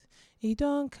He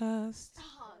don't cast.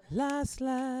 Last.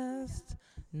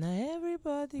 Now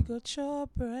everybody go chop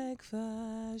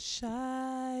breakfast. Shy.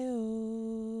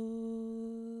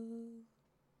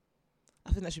 I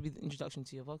think that should be the introduction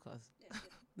to your podcast. Yes.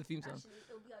 The theme song. Actually,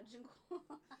 it'll be our jingle.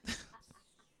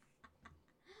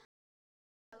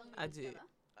 How long I have do. you been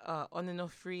together? On and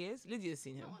off 3 years. Lydia's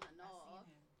seen him. Not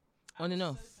on and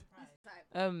off. On and off.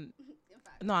 Type. In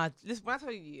fact. No, listen, when I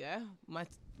tell you, yeah,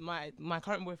 my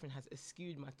current boyfriend has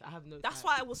eschewed my. I have no. That's type.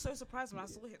 why I was so surprised when I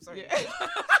saw him. Sorry. Yeah. He's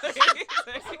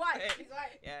white. He's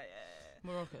white. Yeah.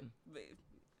 Moroccan. But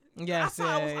Yes,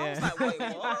 I was like, wait,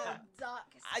 what? Dark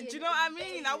Do skin you know what I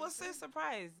is mean? I was so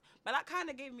surprised, but that kind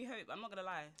of gave me hope. I'm not gonna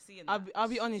lie. Seeing that, I'll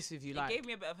be honest with you, it like, gave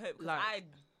me a bit of hope. 'Cause like-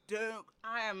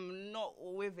 I am not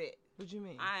with it. what do you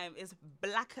mean? It's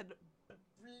black and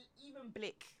even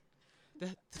blick.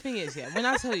 The thing is, yeah, when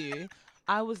I tell you,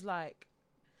 I was like,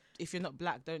 if you're not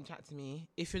black, don't chat to me.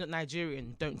 If you're not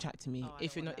Nigerian, don't chat to me. Oh, I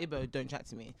If you're don't not want Igbo, don't chat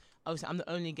to me. Obviously, I'm the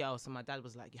only girl, so my dad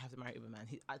was like, you have to marry Igbo man.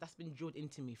 That's been drilled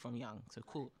into me from young. So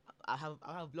cool. I have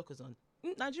blockers on.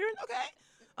 Nigerian, okay.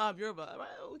 Yoruba, all right,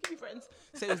 we can be friends.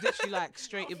 So it was literally like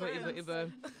straight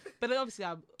Igbo. But then obviously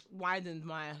I widened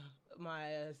my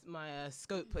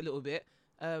scope a little bit.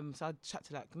 So I'd chat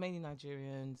to like mainly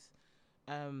Nigerians.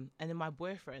 And then my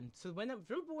boyfriend. So remember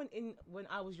when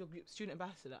I was your group student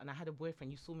ambassador and I had a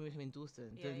boyfriend, you saw me with him in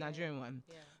Dawson, the Nigerian one.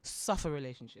 Yeah. Suffer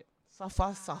relationship.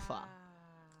 Suffer.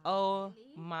 Oh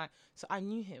Really? my! So I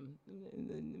knew him.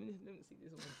 Let me see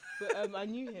this one. But I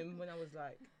knew him when I was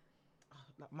like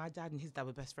my dad and his dad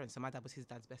were best friends. So my dad was his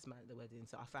dad's best man at the wedding.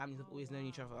 So our families have always known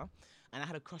each other, and I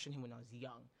had a crush on him when I was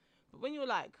young. But when you're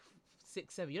like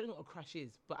 6, 7, you don't know what a crush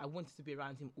is. But I wanted to be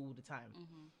around him all the time.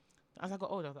 Mm-hmm. As I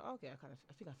got older, I was like, okay, I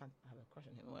think I have a crush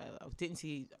on him or whatever. I didn't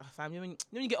see a family. When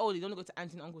you get older, you don't go to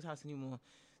auntie and uncle's house anymore.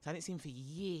 So I didn't see him for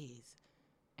years.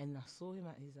 And I saw him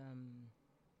at his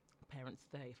parents'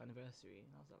 30th anniversary.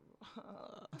 And I was like,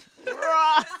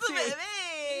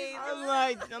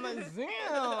 right. I'm like,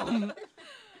 damn.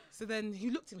 So then he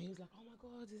looked at me, he was like, oh my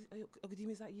God,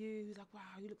 Ogadinma, is that you? He was like,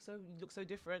 wow, you look so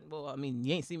different. Well, I mean,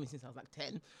 you ain't seen me since I was like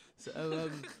 10. So,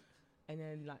 and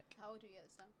then like, How old were you at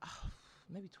this time?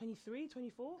 maybe 23,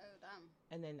 24. Oh, damn.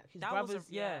 And then like, his That brothers, was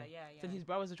yeah. Then his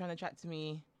brothers were trying to chat to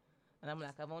me. And I'm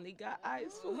like, I've only got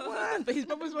eyes for one. But his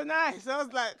brothers were nice. So I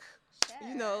was like,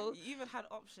 you know. You even had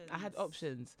options. I had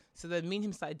options. So then me and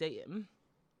him started dating.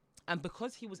 And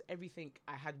because he was everything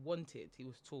I had wanted, he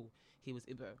was tall, he was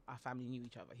Igbo, our family knew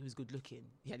each other, he was good looking,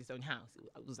 he had his own house.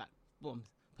 It was like, boom,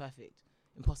 perfect,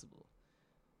 impossible.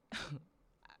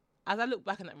 As I look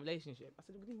back on that relationship, I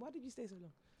said, why did you stay so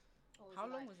long? How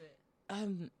long was it?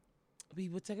 We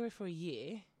were together for a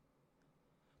year.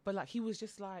 But like he was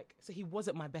just like, so he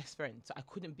wasn't my best friend, so I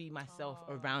couldn't be myself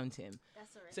around him.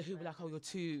 That's alright. So he would be like, oh,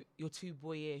 you're too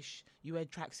boyish. You wear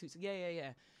tracksuits.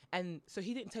 Yeah. And so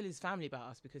he didn't tell his family about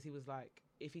us because he was like,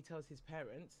 if he tells his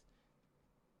parents,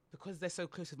 because they're so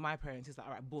close with my parents, he's like,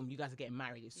 all right, boom, you guys are getting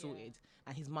married, it's sorted.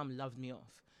 And his mum loved me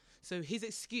off. So his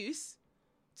excuse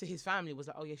to his family was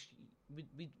like, oh yeah,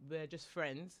 we're just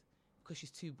friends because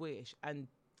she's too boyish. And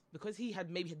because he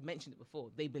had mentioned it before,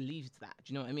 they believed that.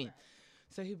 Do you know what I mean? Right.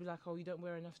 So he'd be like, oh, you don't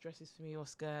wear enough dresses for me or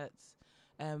skirts.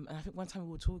 And I think one time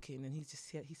we were talking and he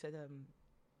said,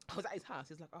 I was at his house.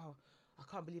 He was like, oh, I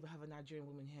can't believe I have a Nigerian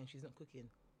woman here and she's not cooking.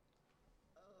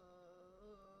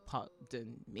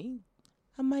 Pardon me?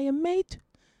 Am I a maid?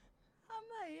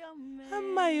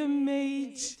 Am I a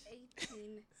maid?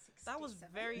 1860. That was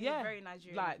very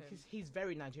Nigerian. Like he's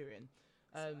very Nigerian.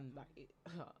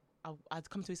 I'd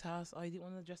come to his house. Oh, he didn't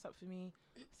want to dress up for me.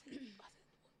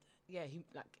 Yeah, he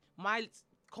like my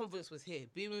confidence was here.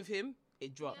 Being with him,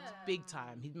 it dropped big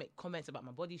time. He'd make comments about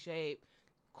my body shape,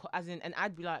 and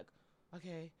I'd be like,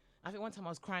 okay. I think one time I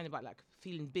was crying about like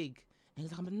feeling big, and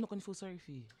he's like, I'm not gonna feel sorry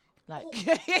for you. Like,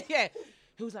 yeah.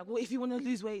 He was like, well, if you want to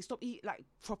lose weight, stop eating like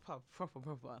proper. Oh,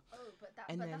 but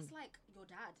that's like your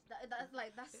dad. That's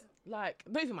like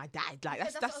not even my dad. Like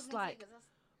that's that's like saying, that's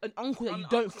an uncle that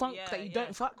you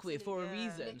don't fuck with for a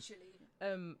reason.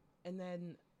 literally. And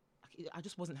then I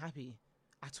just wasn't happy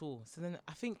at all. So then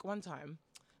I think one time,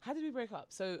 how did we break up?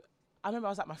 So I remember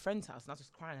I was at my friend's house and I was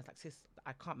just crying. I was like, sis,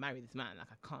 I can't marry this man. Like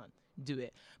I can't do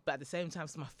it. But at the same time,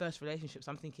 it's my first relationship.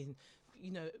 So I'm thinking,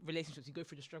 you know, relationships, you go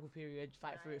through the struggle period,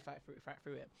 fight through it. And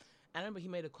I remember he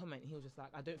made a comment. He was just like,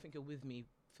 I don't think you're with me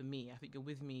for me. I think you're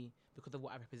with me because of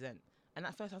what I represent. And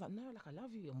at first I was like, no, like I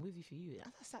love you. I'm with you for you. And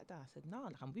as I sat there, I said, no,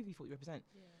 like I'm with you for what you represent.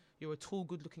 Yeah. You're a tall,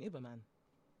 good looking Igbo man.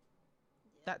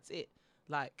 Yeah. That's it.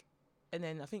 Like, and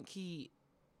then I think we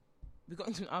got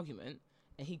into an argument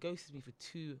and he ghosted me for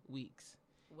 2 weeks.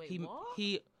 Wait, what?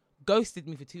 He ghosted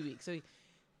me for 2 weeks. So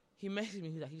he messaged me.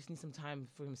 He was like, he just needs some time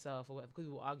for himself or whatever because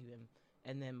we were arguing.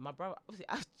 And then my brother, obviously,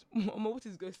 my what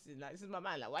is ghosting? Like, this is my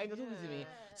man. Like, why are you not talking to me?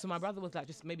 So my brother was like,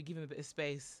 just maybe give him a bit of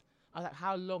space. I was like,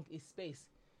 how long is space?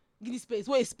 Give me space.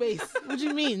 What is space? What do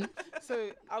you mean? So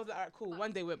I was like, all right, cool.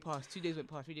 1 day went past, 2 days went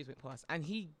past, 3 days went past, and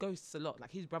he ghosts a lot.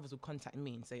 Like his brothers will contact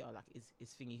me and say, oh, like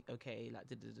is thingy okay? Like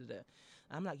da da da da.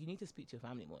 And I'm like, you need to speak to your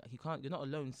family more. Like you can't. You're not a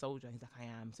lone soldier. And he's like, I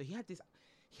am. So he had this.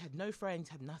 He had no friends.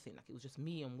 Had nothing. Like it was just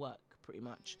me and work pretty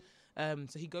much.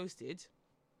 So he ghosted,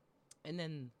 and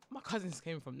then my cousins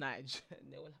came from Nige,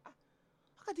 and they were like,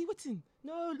 Ogadinma, what's in?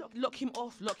 No, lock him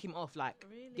off. Like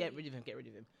Really? get rid of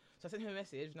him. So I sent him a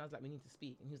message and I was like, we need to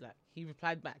speak. And he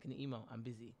replied back in the email, I'm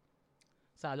busy.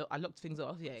 So I locked things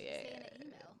off. Yeah.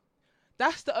 Email.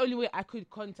 That's the only way I could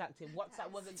contact him.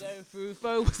 WhatsApp wasn't going through.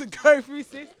 Phone wasn't going through,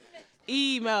 sis.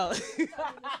 Email. This is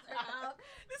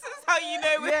how you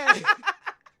know we're... Yeah.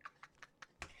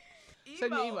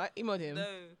 Send me I emailed him. No.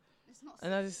 It's not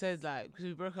And I just said, like, because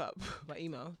we broke up by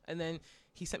email. And then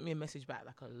he sent me a message back,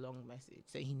 like a long message,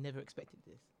 saying he never expected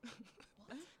this.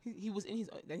 he was in his...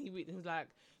 Then he was like...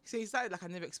 So he started like, I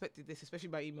never expected this, especially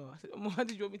by email. I said, why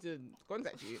did you want me to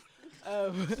contact you?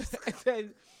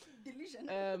 delusion.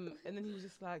 And then he was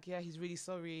just like, yeah, he's really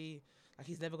sorry. Like,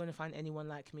 he's never going to find anyone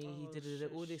like me. He did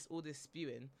all this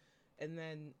spewing. And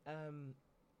then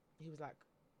he was like,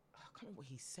 I can't remember what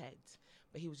he said,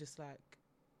 but he was just like,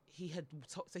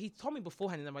 so he told me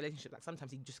beforehand in a relationship, like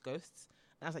sometimes he just ghosts.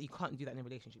 And I was like, you can't do that in a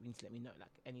relationship. You need to let me know,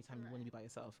 like, anytime you want to be by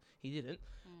yourself. He didn't.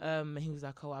 And he was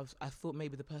like, oh, I thought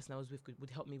maybe the person I was with would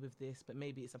help me with this, but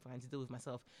maybe it's something I need to do with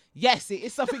myself. Yes, it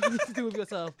is something you need to do with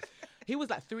yourself. He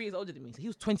was like 3 years older than me. So he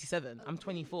was 27. I'm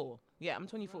 24. Yeah, I'm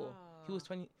 24. Wow. He was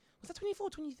 20. Was that 24 or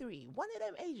 23? One of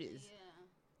them ages. Yeah.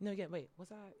 No, yeah, wait.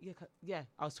 Was I? Yeah,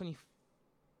 I was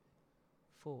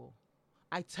 24.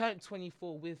 I turned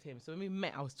 24 with him. So when we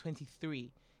met, I was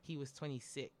 23. He was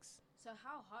 26. So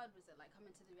how hard was it, like,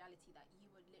 coming to the reality that you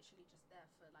were literally just there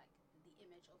for, like, the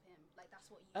image of him? Like, that's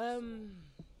what you saw.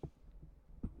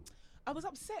 I was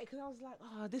upset because I was like,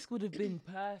 oh, this would have been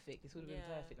perfect. This would have been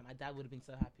perfect. And my dad would have been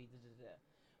so happy.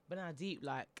 But now deep,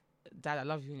 like, Dad, I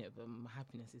love you, innit, but my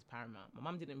happiness is paramount. My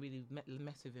mum didn't really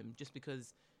mess with him just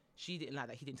because she didn't like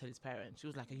that he didn't tell his parents. She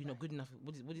was like, are you not good enough?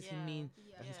 What does he mean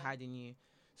that he's hiding you?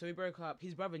 So we broke up.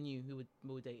 His brother knew we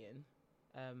were dating.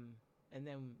 And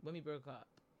then when we broke up,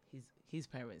 his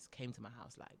parents came to my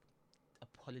house, like,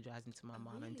 apologizing to my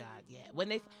mum and dad. Yeah, when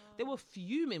they were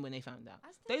fuming when they found out.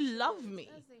 They love me.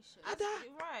 Ada.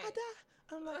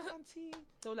 I'm like, auntie.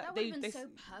 They were like, that would have been so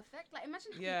perfect. Like,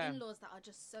 imagine having in-laws that are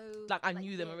just so... Like, I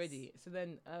knew them already. So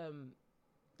then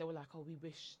they were like, oh, we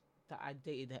wish that I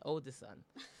dated their older son.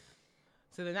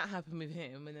 So then that happened with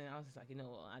him. And then I was just like, you know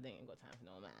what? I ain't got time for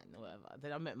no man or whatever.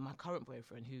 Then I met my current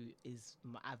boyfriend, who is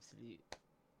my absolute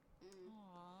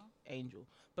angel.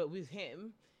 But with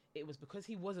him, it was because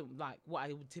he wasn't like what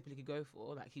I would typically go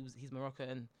for. Like, he's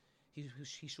Moroccan. He's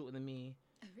shorter than me.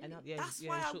 Oh, really? And that's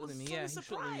why I was so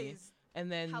surprised. And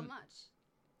then how much?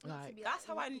 Like, that's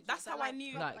how I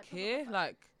knew. Like here,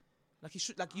 like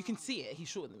he's you can see it. He's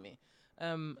shorter than me.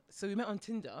 So we met on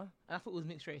Tinder, and I thought it was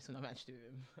mixed race when I matched with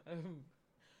him.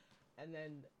 And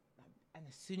then, and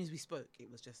as soon as we spoke, it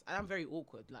was just. And I'm very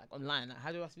awkward, like online. Like,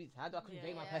 how do I speak? How do I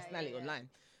convey my personality online?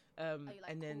 Are you, like,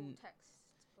 and then text?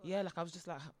 like I was just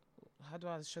like, how do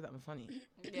I show that I'm funny?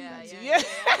 Yeah.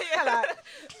 Like,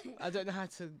 I don't know how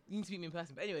to. You need to meet me in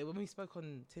person. But anyway, when we spoke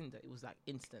on Tinder, it was like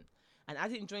instant. And I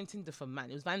didn't join Tinder for man.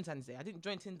 It was Valentine's Day. I didn't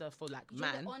join Tinder for like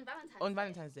man. On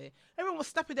Valentine's Day. Everyone was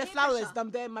snapping their flowers.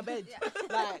 I'm there in my bed.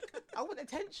 Like, I want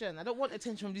attention. I don't want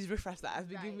attention from these riffraffs that have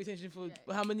been giving me attention for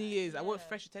how many years. I want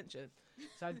fresh attention.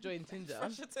 So I joined Tinder.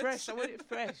 Fresh. I want it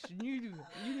fresh.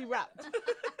 Newly wrapped.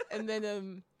 And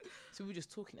then so we were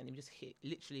just talking, and he just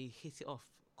literally hit it off.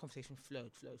 Conversation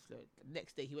flowed. The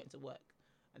next day he went to work,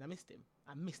 and I missed him.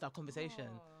 I missed our conversation.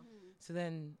 So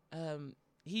then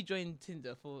he joined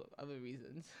Tinder for other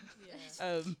reasons.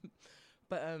 And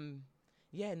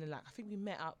then like I think we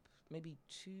met up maybe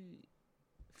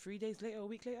 2-3 days later, a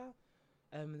week later.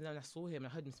 And then I saw him and I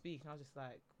heard him speak, and I was just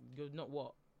like, you're not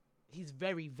what? He's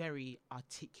very, very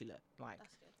articulate. Like,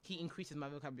 he increases my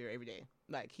vocabulary every day.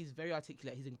 Like, he's very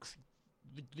articulate. He's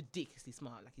ridiculously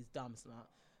smart. Like, he's dumb smart.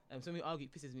 So when we argue,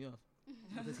 it pisses me off.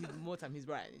 Because more time he's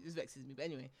right. It just vexes me. But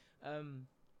anyway,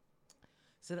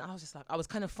 so then I was just like, I was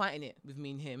kind of fighting it with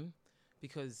me and him,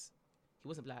 because he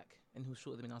wasn't black and he was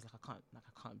shorter than me. And I was like, I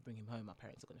can't bring him home. My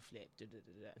parents are gonna flip.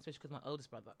 Especially because my oldest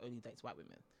brother only dates white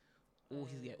women. All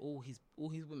his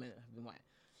women have been white.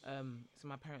 So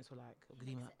my parents were like,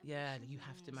 Ogadinma, you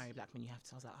have to marry black men. You have to.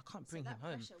 So I was like, I can't bring him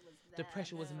home. The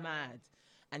pressure was mad,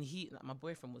 and my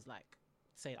boyfriend was like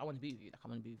saying, I want to be with you. Like, I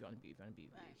want to be with you. I want to be with you. I want to be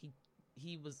with Right. you.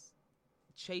 He was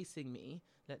chasing me,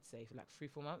 let's say, for like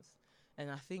 3-4 months. And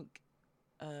I think,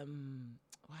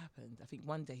 what happened? I think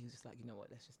one day he was just like, you know what,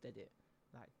 let's just dead it.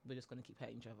 Like, we're just going to keep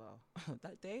hurting each other.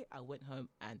 That day, I went home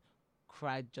and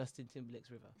cried Justin Timberlake's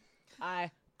River.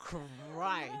 I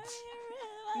cried.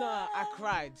 No, I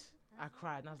cried.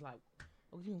 And I was like,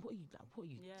 what are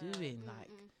you doing? Like,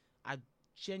 I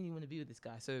genuinely want to be with this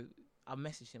guy. So I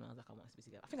messaged him. I was like, I want us to be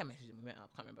together. I think I messaged him. We met up.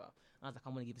 I can't remember. I was like, I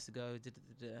want to give this a go.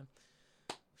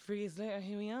 3 years later,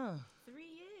 here we are. 3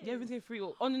 years. Yeah, we've been here 3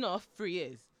 or on and off 3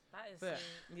 years. That is. But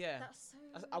yeah, That's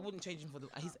so. I wouldn't change him for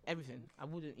he's everything. I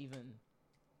wouldn't even.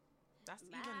 That's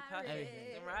Marriage. even perfect,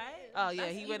 Everything. right? Oh yeah,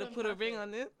 That's he would have even put a ring perfect.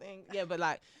 on this thing. Yeah, but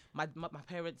like my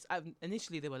parents,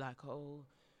 initially they were like, oh,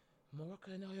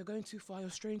 Morocco, no, you're going too far, you're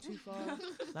straying too far,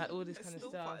 like all this It's kind of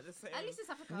still stuff. part of the same. At least it's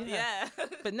Africa. Yeah. Yeah.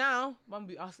 But now, when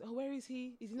we ask, oh, where is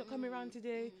he? Is he not coming around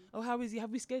today? Oh, how is he?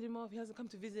 Have we scared him off? He hasn't come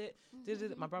to visit.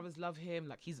 My brothers love him.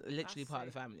 Like, he's literally That's part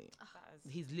of the sick. family. That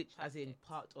is He's literally, as in, perfect.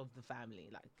 part of the family.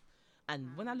 Like,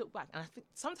 and when I look back, and I think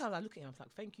sometimes I look at him, I'm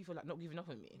like, thank you for like not giving up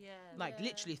on me. Yeah. Like, Yeah.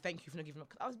 literally, thank you for not giving up.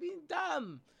 'Cause I was being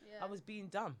dumb. Yeah. I was being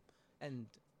dumb, and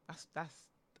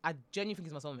I genuinely think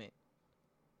he's my soulmate.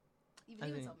 You I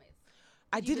believe in think- soulmates?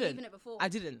 I Did you believe didn't. in it before? I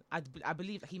didn't. I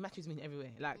believe he matches me in every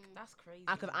way. Like, That's crazy.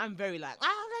 because I'm very like,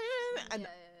 and yeah.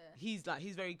 he's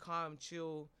very calm,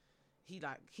 chill. He's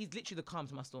literally the calm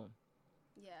to my storm.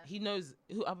 Yeah. He knows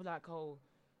who I'll be like, oh,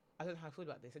 I don't know how I feel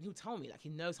about this, and he'll tell me like he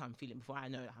knows how I'm feeling before I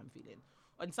know how I'm feeling.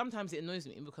 And sometimes it annoys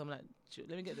me because I'm like,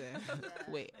 let me get there.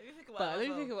 Wait, Let me think about but it let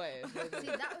me as think well. about it. See,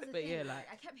 that was the But thing. yeah, like, like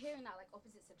I kept hearing that, like,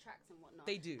 opposites attract and whatnot.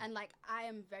 they do. And like, I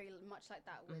am very much like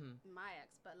that with Mhm. my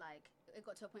ex, but like, it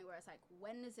got to a point where it's like,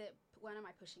 when am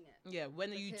I pushing it? Yeah, when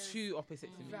are you Because- two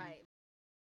opposite to me? Right.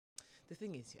 The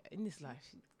thing is, yeah, in this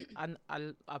life, and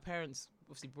our parents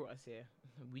obviously brought us here.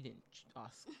 We didn't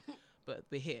ask, but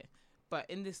we're here. But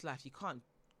in this life, you can't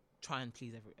try and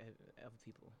please other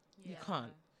people. You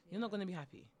can't. You're not going to be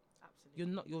happy.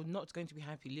 Absolutely. You're not going to be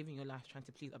happy living your life trying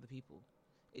to please other people.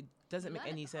 It doesn't make Learn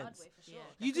it any the hard sense. way, for Yeah.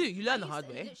 sure. You do. You learn the hard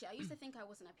way. Literally, I used to think I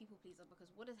wasn't a people pleaser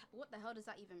because what the hell does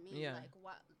that even mean? Yeah. Like,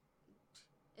 what?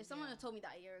 If someone Yeah. had told me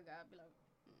that a year ago, I'd be like,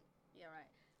 yeah,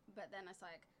 right. But then it's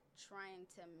like trying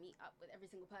to meet up with every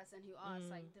single person who asks,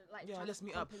 like Yeah, trying let's to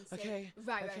meet up. compensate. Okay.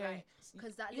 Right. okay.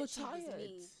 Because that You're literally was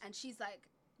me. tired. And she's like,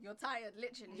 you're tired,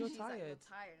 literally. You're She's like, you're tired.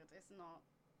 tired. It's not.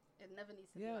 It never needs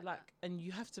to be Yeah, like, like, and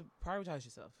you have to prioritize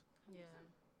yourself. that. Yeah.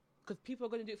 Because people are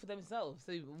going to do it for themselves.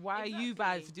 So why are you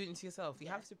bad Exactly. for doing it to yourself? You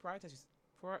Yeah. have to prioritize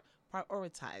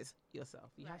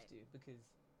yourself. You have Right. to, because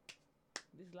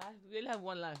this life, we only have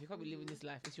one life. You can't be living this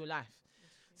life. It's your life.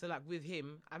 So like with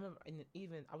him, I remember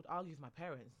I would argue with my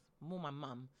parents, more my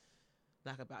mum,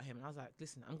 like about him. And I was like,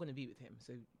 listen, I'm going to be with him.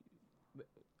 So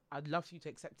I'd love for you to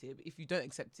accept it. But if you don't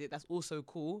accept it, that's also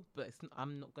cool. But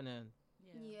I'm not going to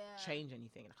Yeah. change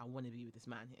anything. Like, I want to be with this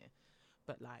man here.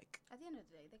 But like, At the end of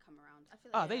the day, they come around. I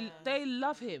feel oh, like they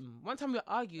love him. One time we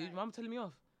argued, Right. mum telling me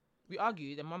off. We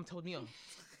argued and mum told me off.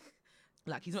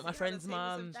 Like, he's not my See how the friend's tables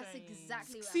have mum. That's changed.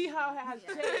 exactly what See I how mean. it has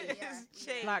Yeah. changed. Yeah.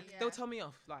 Changed. Like, Yeah. they'll tell me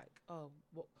off. Like, oh,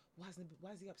 why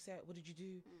is he upset? What did you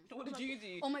do? What did you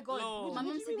do? Oh my god, Lord. my What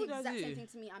mum do you said mean, the what did I exact same do? thing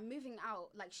to me. I'm moving out.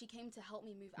 Like, she came to help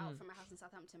me move out Mm. from my house in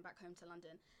Southampton back home to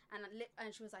London.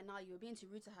 And she was like, nah, you were being too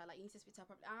rude to her. Like, you need to speak to her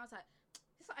properly. And I was like,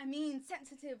 that's what I mean,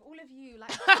 sensitive, all of you.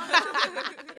 Like,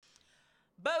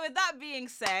 But with that being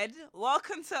said,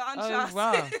 welcome to Oh, Uncharted.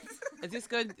 wow. Is this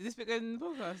bit going in the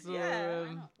podcast? Or, Yeah,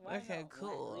 why not? Why okay, not?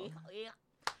 cool. Yeah.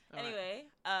 All right. Anyway,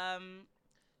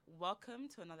 welcome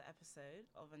to another episode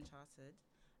of Uncharted.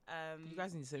 You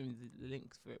guys need to send me the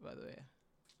links for it, by the way.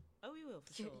 Oh, we will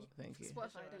for sure. Thank you.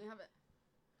 Spotify, don't you have it?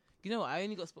 You know what? I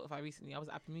only got Spotify recently. I was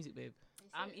at Apple Music, babe. Are you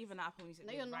I'm serious? even at Apple Music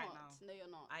No, you're right not. now. No,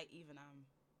 you're not. I even am.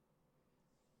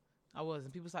 I was,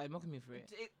 and people started mocking me for it.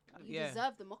 You Yeah.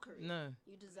 deserve the mockery. No,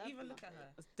 You deserve Even the look at mockery.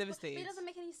 her. it's But devastated. it doesn't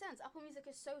make any sense. Apple Music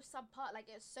is so subpar. Like,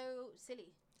 it's so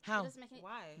silly. How? It doesn't make any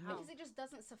Why? How? Because it just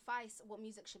doesn't suffice what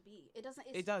music should be. It doesn't.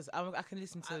 It's, It does. I can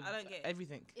listen to I don't get it.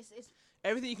 everything. It's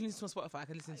Everything you can listen to on Spotify, I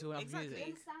can listen to on Apple Exactly. you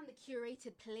Music. understand the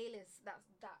curated playlist that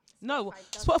No,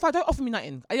 does. Spotify don't offer me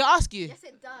nothing. I ask you. Yes,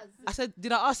 it does. I said,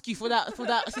 did I ask you for that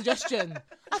suggestion?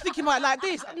 I think you might like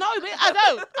this. No, mate, I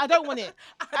don't. I don't want it.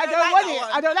 I don't like want that it. one.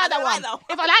 I don't like that one. that one.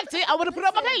 If I liked it, I would have put it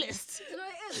on my playlist. Do you know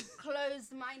what it is?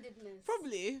 Closed-mindedness.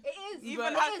 Probably. It is. Even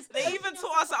It ha- is. they Open even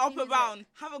yourself taught us at up to Upper music. Bound.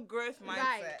 Have a growth mindset.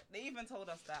 Right. They even told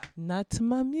us that. Not to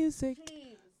my music.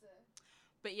 Please.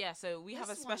 But yeah, so we have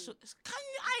a This one. special. Can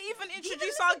I even Do you introduce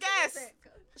even our listen to guest? music?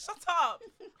 Shut up.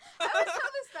 I always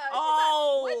tell this though. She's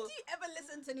Oh. like, when do you ever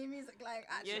listen to new music? Like,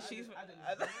 actually, Yeah, she's. You're so right. You know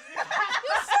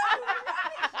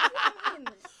what I mean?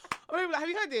 Or maybe like, have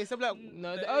you heard this? I'm like,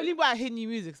 no. The only way I hear new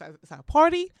music is it's like a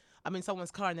party. I'm in someone's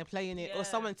car and they're playing it, or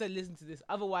someone said, "Listen to this."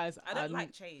 Otherwise, I don't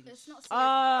like change. It's not.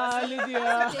 Lydia.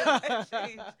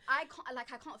 I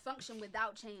can't function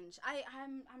without change.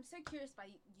 I'm so curious by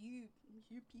you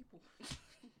people.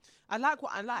 I like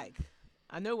what I like.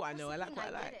 I know what I know. I like what I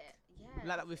like. It. Yeah.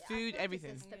 Like that with food,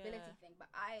 everything. It's a stability thing, but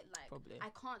I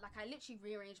can't I literally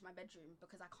rearrange my bedroom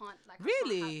because I can't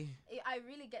Really? I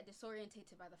really get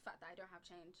disorientated by the fact that I don't have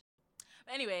change.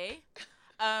 Anyway,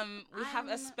 we have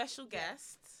a special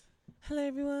guest. Hello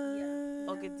everyone.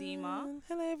 Ogadinma.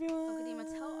 Hello everyone. Ogadinma,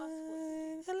 tell us what.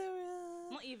 Hello everyone.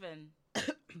 Not even.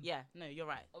 Yeah, no, you're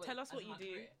right. Tell us what you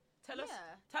do. Tell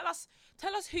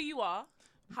us who you are.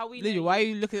 How we Lydia, know why are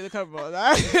you looking at the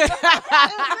camera?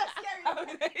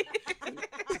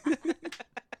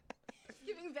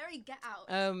 Giving very get out.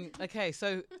 Okay,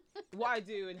 so what I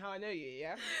do and how I know you,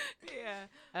 yeah?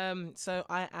 Yeah. So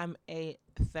I am a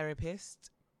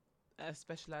therapist,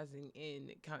 specialising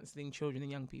in counselling children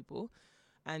and young people.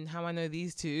 And how I know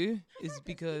these two is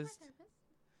because...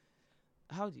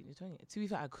 How do you know 20? To be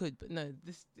fair, I could, but no,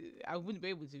 I wouldn't be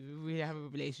able to really have a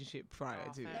relationship prior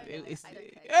to it. Okay.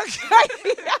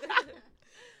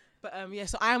 But yeah,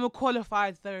 so I am a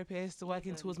qualified therapist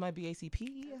working towards my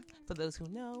BACP, for those who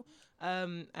know.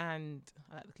 And I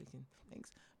like the clicking,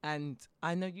 thanks. And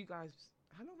I know you guys.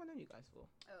 How long have I known you guys for?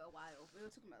 Oh, a while. We were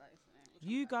talking about that yesterday.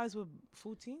 You guys were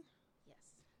 14? Yes.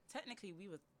 Technically, we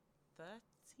were 13.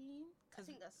 I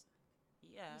think that's.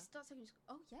 Yeah. We started secondary school.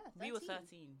 Oh yeah, 13. We were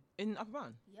 13. In Upper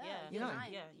Brown? Yeah. Yeah. You're Yeah.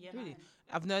 9. Yeah. You're Really? 9.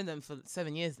 I've known them for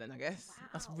 7 years then, I guess. Wow.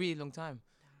 That's a really long time.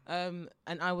 And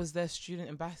I was their student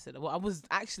ambassador. Well, I was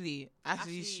actually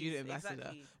student ambassador.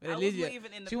 Exactly. But I Lydia, wasn't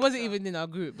even in the she wasn't picture. even in our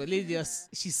group, but Lydia,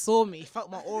 she saw me,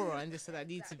 felt my aura, and just said I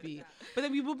need to be. But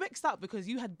then we were mixed up because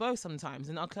you had both sometimes,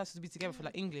 and our class would be together for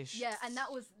like English. Yeah, and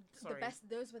that was Sorry. the best.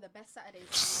 Those were the best Saturdays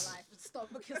of my life. Stop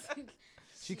because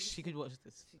She could watch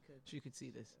this. She could.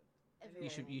 See this. everyone- You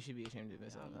should be ashamed of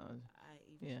yourself.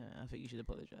 I think you should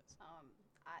apologize.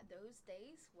 Those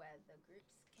days where the groups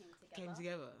Came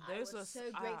together. I Those was were so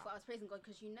grateful. I was praising God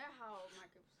because you know how my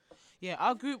groups. Yeah,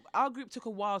 our group took a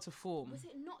while to form. Was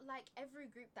it not like every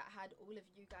group that had all of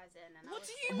you guys in? And What I was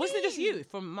do you Wasn't it just mean? you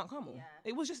from Mount Carmel? Yeah.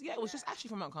 It was just actually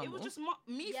from Mount Carmel. It was just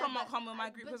me Yeah, from but Mount Carmel, my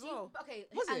group but as you- well. Okay,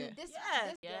 Was and it? This, Yeah.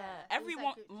 this, Yeah. it was like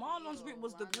Everyone- group to Marlon's you group or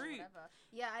was the one or group. whatever.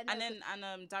 Yeah, I know.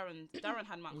 And Darren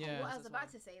had Mount Yeah. Carmel. What I was as about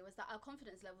well. to say was that our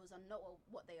confidence levels are not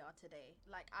what they are today.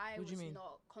 Like I What do you was mean?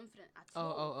 not confident at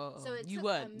all. Oh. So it You took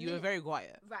weren't. a You were minute. very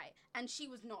quiet. Right, and she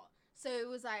was not. So it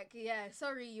was like, yeah,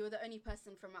 sorry, you were the only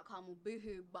person from Mount Carmel,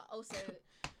 boohoo. But also,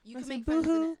 you can make friends.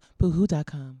 boohoo. innit?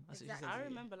 Boohoo.com. That's what she Exactly. said I to you.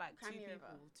 remember like Cry me a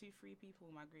river. 3 people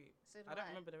in my group. So I don't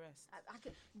remember the rest. I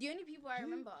could, the only people I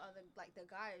remember are the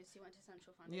guys who went to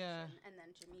Central Foundation Yeah. and then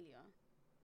Jamelia.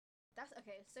 That's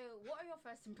okay. So what are your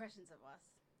first impressions of us?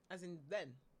 As in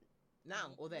then, now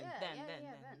or then. Yeah, Then.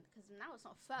 then. Because now it's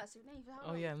not first. We've known you for how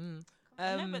Oh long? yeah.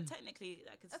 No, but technically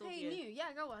that could still Okay, be. new.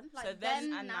 Yeah, go on. Like So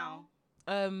then and now.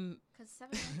 Because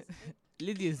 7 months.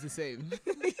 Lydia's the same.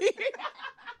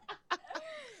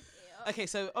 Okay,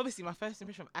 so obviously my first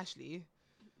impression of Ashley.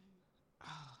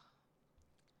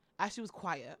 Ashley was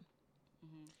quiet,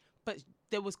 but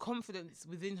there was confidence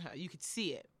within her. You could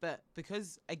see it, but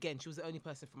because again she was the only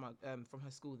person from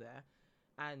her school there,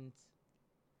 and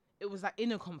it was like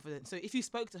inner confidence. So if you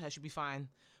spoke to her, she'd be fine.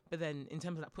 But then in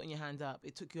terms of like putting your hand up,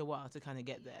 it took you a while to kind of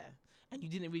get there, and you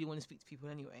didn't really want to speak to people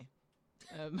anyway.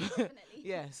 Definitely.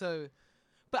 Yeah. So,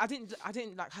 but I didn't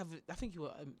like have. I think you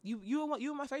were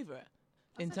my favorite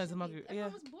in That's terms of my actually- group.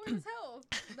 Everyone Yeah. was boring as hell.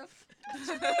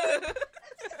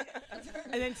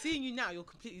 And then seeing you now, you're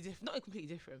completely different. Not completely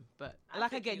different, but I like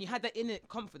think again, you- you had that inner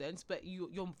confidence, but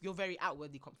you're very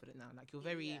outwardly confident now. Like you're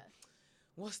very. Yeah.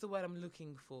 What's the word I'm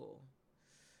looking for?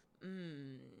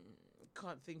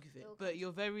 Can't think of it. It'll But come.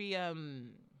 you're very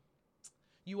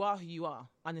You are who you are,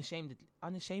 unashamedly.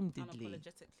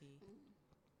 Unapologetically.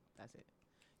 That's it.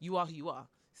 You are who you are,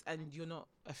 and you're not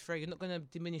afraid. You're not gonna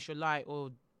diminish your light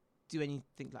or do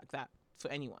anything like that for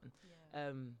anyone.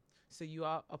 Yeah. So you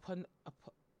are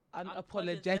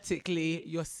unapologetically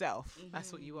yourself.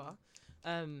 That's what you are.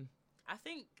 I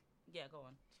think. Yeah, go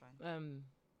on. It's fine.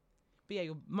 But yeah,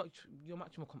 you're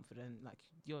much more confident. Like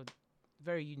you're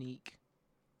very unique,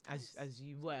 as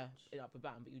you were in Upper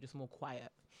Bound, but you're just more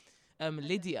quiet.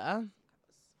 Lydia's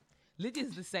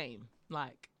the same.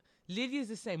 Like Lydia's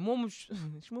the same. More mature.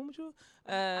 More mature.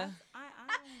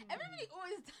 Everybody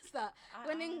always does that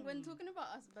when talking about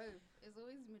us both. It's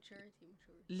always maturity.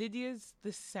 Lydia's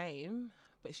the same,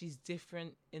 but she's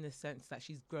different in the sense that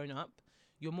she's grown up.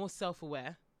 You're more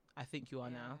self-aware. I think you are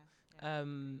now.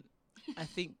 I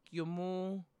think you're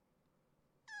working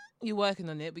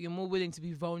on it, but you're more willing to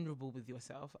be vulnerable with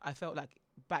yourself. I felt like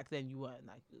back then you weren't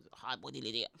like hard body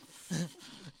Lydia.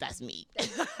 That's me.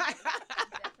 Definitely.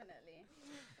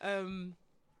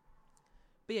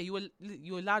 But yeah, you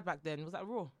were loud back then. Was that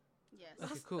raw? Yes.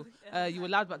 Okay, cool. You were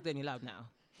loud back then. You're loud now.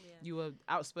 Yeah. You were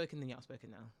outspoken, then you're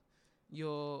outspoken now.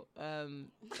 You're are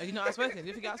you not outspoken? Do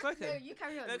you think you're outspoken? No, you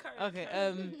carry on. No, carry on. Okay.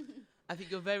 I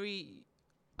think you're very.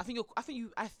 I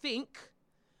think,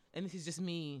 and this is just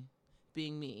me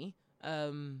being me.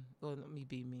 Well, not me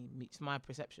being me. It's my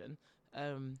perception.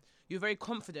 You're very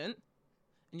confident,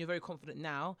 and you're very confident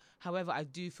now. However, I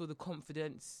do feel the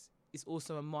confidence is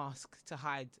also a mask to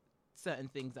hide certain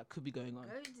things that could be going on. Go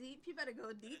deep. You better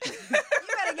go deep. You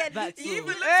better get That's deep. all. You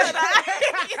even looked at that.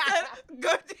 You said,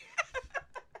 go deep.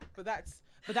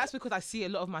 But that's because I see a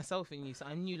lot of myself in you. So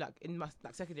I knew, like, in my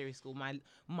secondary school, my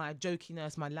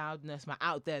jokiness, my loudness, my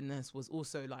out there-ness was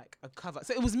also like a cover.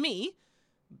 So it was me.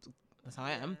 That's how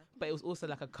I am. But it was also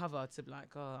like a cover to like,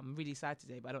 oh, I'm really sad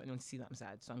today, but I don't want anyone to see that I'm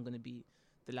sad. So I'm going to be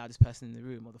the loudest person in the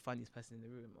room or the funniest person in the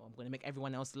room, or I'm going to make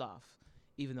everyone else laugh,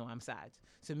 even though I'm sad.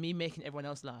 So me making everyone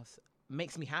else laugh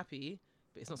makes me happy,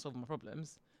 but it's not solving my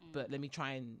problems. But let me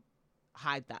try and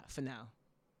hide that for now,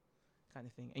 kind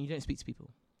of thing. And you don't speak to people,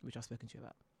 which I've spoken to you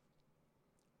about.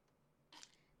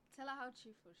 Tell her how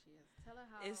truthful she is. Tell her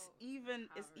how. I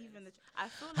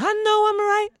feel like I know I'm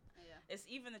right. Yeah. it's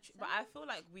even the truth, but I feel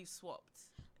like we've swapped.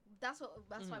 That's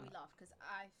why we laughed, because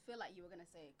I feel like you were gonna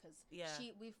say, because Yeah.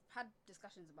 we've had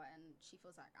discussions about it, and she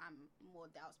feels like I'm more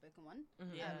the outspoken one.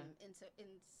 Yeah. In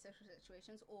social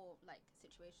situations, or like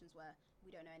situations where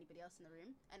we don't know anybody else in the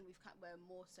room, and we're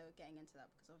more so getting into that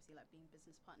because obviously like being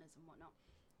business partners and whatnot.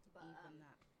 But Even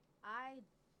that. I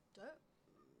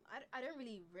don't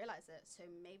really realize it, so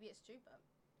maybe it's true, but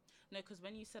No, because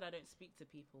when you said I don't speak to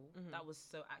people, Mhm. that was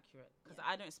so accurate. Because Yeah.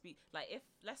 I don't speak, like, if,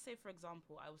 let's say, for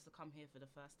example, I was to come here for the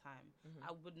first time, Mhm.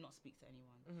 I would not speak to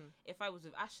anyone. Mhm. If I was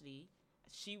with Ashley,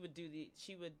 she would do the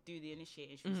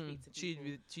initiating, she would speak to people. She'd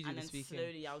do And the then speaking.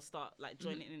 slowly I would start, like,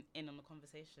 joining in on the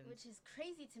conversation. which is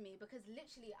crazy to me, because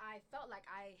literally I felt like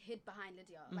I hid behind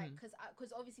Lydia, like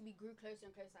because obviously we grew closer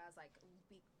and closer as like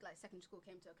secondary school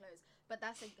came to a close. But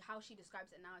that's like, how she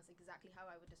describes it now is exactly how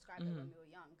I would describe it when we were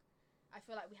young. I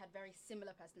feel like we had very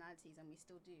similar personalities, and we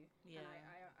still do. Yeah. And I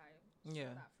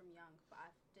saw that from young, but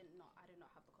I did not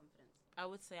have the confidence. I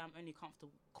would say I'm only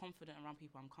confident around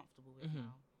people I'm comfortable with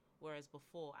now. Whereas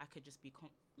before, I could just be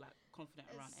confident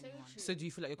It's around so anyone. true. So do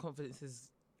you feel like your confidence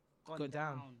has gone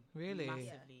down? Really?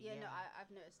 Massively, Yeah, no, yeah.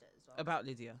 I've noticed it as well. About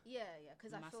Lydia? Yeah,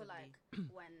 because I feel like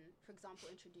when, for example,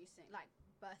 introducing like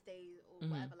birthdays or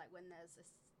whatever, like when there's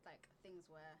like things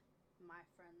where my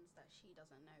friends that she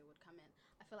doesn't know would come in,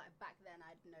 I feel like back then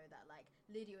I'd know that like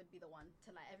Lydia would be the one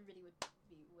to like everybody would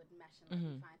mesh and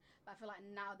be fine. But I feel like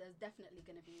now there's definitely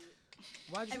going to be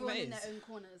Why do you everyone think in that their is? own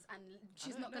corners, and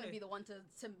she's don't not going to know. be the one to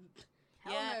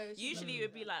hell Yeah, no, she's usually not it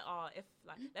would gonna be like, if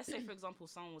like, let's say for example,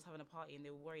 someone was having a party and they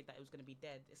were worried that it was going to be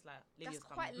dead. It's like Lydia's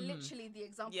that's quite coming. literally the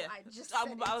example Yeah, I just I,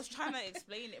 said. but I was trying to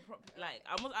explain it properly. Like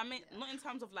I mean, not in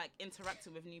terms of like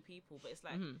interacting with new people, but it's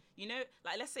like you know,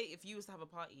 like let's say if you was to have a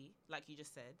party, like you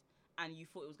just said, and you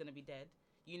thought it was going to be dead.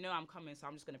 You know I'm coming, so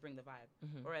I'm just going to bring the vibe.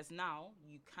 Whereas now,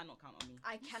 you cannot count on me.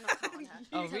 I cannot count on her.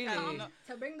 Oh, to really?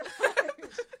 To bring the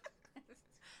vibe.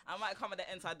 I might come at the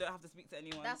end, so I don't have to speak to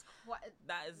anyone. That's quite.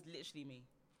 That is literally me.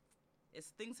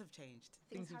 Things have changed.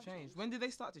 Things have changed. When did they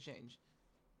start to change?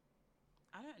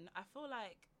 I don't know. I feel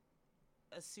like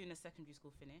as soon as secondary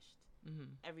school finished,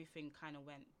 everything kind of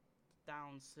went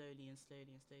down slowly and slowly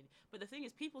and slowly. But the thing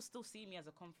is, people still see me as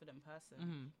a confident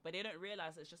person, but they don't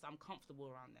realize it's just I'm comfortable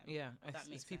around them. Yeah, that it's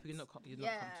makes people sense. you're not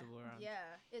comfortable around.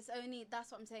 Yeah, it's only,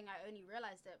 that's what I'm saying, I only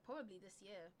realised it probably this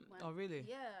year. When, Oh, really?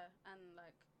 Yeah, and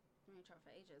like, we've been trying for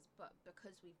ages, but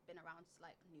because we've been around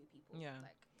like new people. Yeah.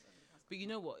 Like, over the past But you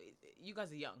couple know what? You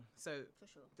guys are young, so for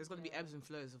sure. there's going to be ebbs and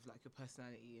flows of like your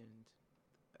personality and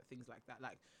things like that.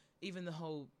 Like even the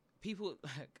whole people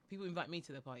invite me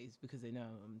to their parties because they know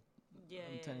I'm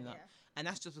turning up, and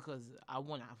that's just because I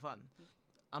want to have fun.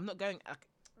 I'm not going.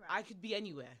 I could be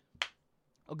anywhere.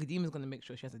 Ogadinma's going to make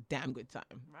sure she has a damn good time,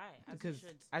 Right?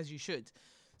 As you should.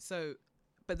 So,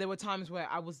 but there were times where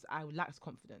I lacked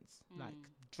confidence, like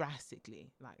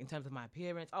drastically, like in terms of my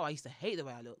appearance. Oh, I used to hate the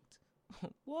way I looked.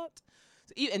 What?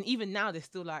 So even now they're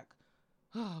still like,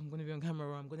 oh, I'm going to be on camera,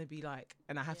 or I'm going to be like,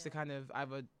 and I have to kind of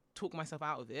either talk myself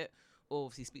out of it, or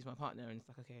obviously speak to my partner, and it's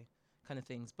like, okay, kind of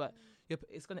things. But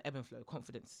it's going to ebb and flow.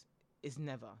 Confidence is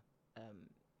never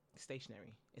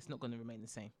stationary. It's not going to remain the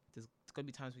same. There's going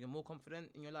to be times where you're more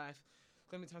confident in your life. There's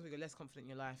going to be times where you're less confident in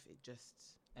your life. It just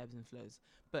ebbs and flows.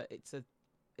 But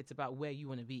it's about where you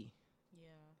want to be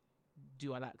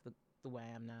do I like the way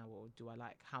I am now, or do I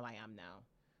like how I am now?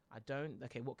 I don't.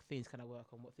 Okay, what things can I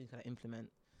work on? What things can I implement?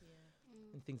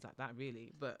 And things like that,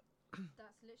 really. But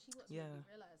that's literally what's made me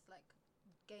realize, like,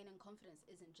 gaining confidence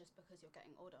isn't just because you're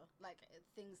getting older. Like,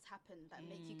 things happen that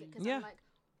make you get. Because I'm like,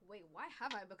 wait, why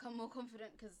have I become more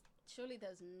confident? Because surely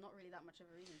there's not really that much of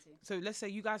a reason to. So let's say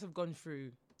you guys have gone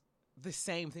through the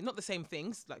same thing, not the same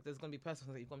things. Like, there's going to be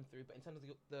personal things that you've gone through, but in terms of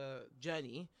the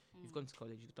journey, you've gone to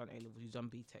college, you've done A levels, you've done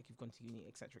BTech, you've gone to uni,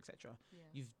 etc., etc.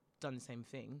 You've done the same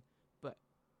thing, but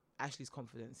Ashley's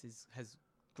confidence has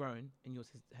grown and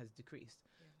yours has decreased.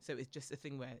 So it's just a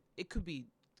thing where it could be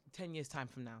 10 years time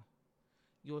from now,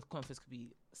 your confidence could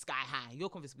be sky high. Your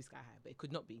confidence could be sky high, but it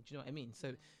could not be. Do you know what I mean?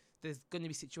 So there's going to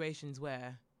be situations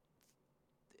where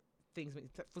things,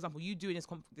 for example, you doing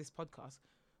this podcast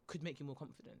could make you more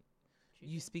confident.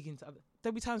 You speaking to others.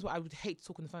 There'll be times where I would hate to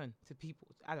talk on the phone to people,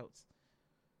 to adults.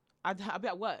 I'd be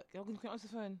at work. I'm going to answer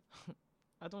the phone.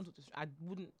 I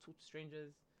wouldn't talk to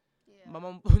strangers. Yeah. My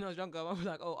mum, when I was younger, I was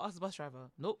like, "Oh, ask the bus driver."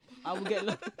 Nope, I would get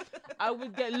I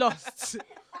would get lost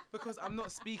because I'm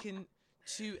not speaking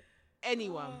to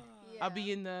anyone. I'll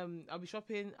be I'll be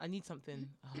shopping. I need something.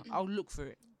 I'll look for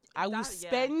it. I will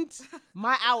spend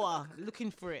my hour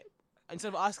looking for it instead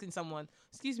of asking someone,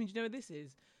 "Excuse me, do you know what this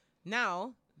is?"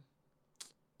 Now,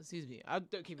 excuse me, I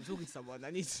don't keep talking to someone. I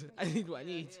need what I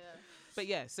need. Yeah. But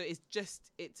yeah, so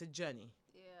it's a journey.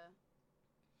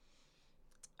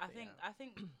 I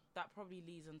think that probably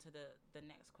leads on to the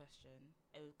next question,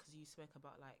 because you spoke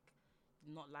about like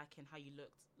not liking how you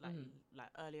looked like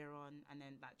earlier on, and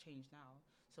then that changed now.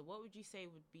 So what would you say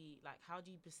would be like, how do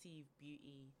you perceive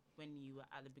beauty when you were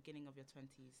at the beginning of your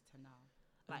 20s to now?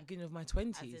 Like, beginning of my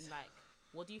 20s. As in, like,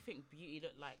 what do you think beauty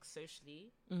looked like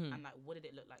socially, and like what did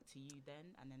it look like to you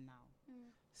then and then now?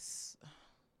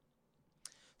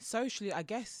 Socially, I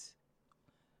guess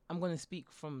I'm gonna speak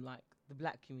from like the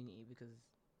black community because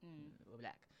we're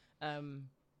black.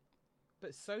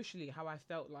 But socially, how I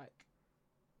felt, like,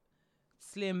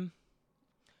 slim,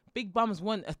 big bums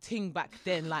weren't a thing back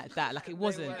then like that. Like, it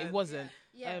wasn't. Wait,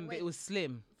 but it was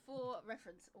slim. For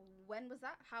reference, when was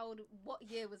that? What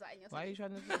year was that in your 20s? Why are you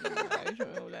trying to?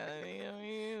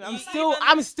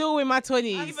 I'm still in my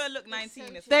 20s. I even look 19.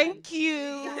 So thank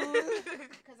you.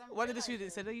 One of the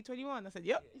students said, "Are you 21?" I said,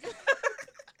 "Yep."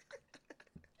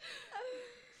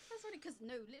 Because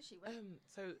literally.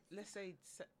 So let's say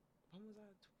when was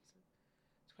that?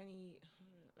 20,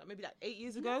 maybe like 8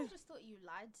 years ago. I just thought you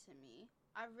lied to me.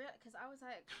 Because I was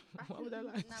like, why would I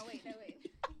lie? No, wait. Because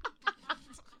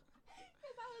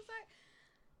I was like,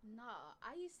 nah.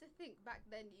 I used to think back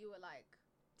then you were like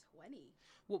 20.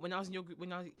 What, when I was in your group?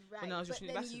 When I was your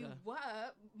student ambassador? You were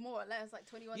more or less like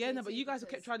 21. Yeah, no, but you guys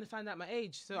kept trying to find out my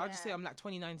age, so I'll just say I'm like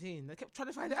 2019. They kept trying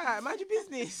to find out. Mind your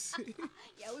business.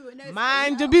 Yeah, we were no.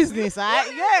 Mind your business,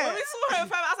 alright? Yeah. When we saw her, I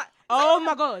was like, oh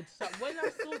my god. So when I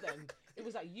saw them, it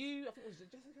was like you. I think it was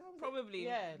Jessica. Probably.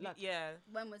 Yeah. Like, yeah.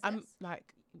 When was I'm this?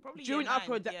 like probably during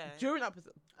during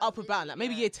upper band, like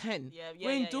maybe year 10. Yeah.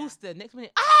 We're in Dalston. Next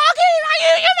minute, okay,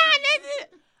 you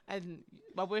man. And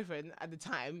my boyfriend at the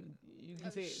time, you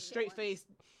can say straight face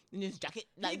in his jacket.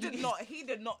 Like, he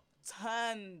did not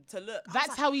turn to look.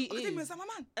 That's how he is. Ogadinma, is that my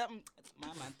man? My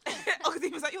man.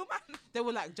 Ogadinma, is that your man? They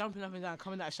were like jumping up and down,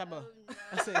 coming out of Shabba. Oh, no.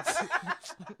 I said,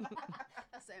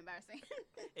 that's so embarrassing.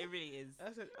 It really is.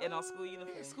 I said, in our school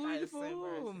uniform. School that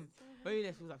uniform. Very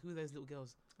nice. He was like, who are those little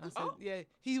girls? I said, yeah.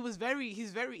 He was.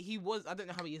 I don't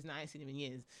know how he is now. I ain't seen him in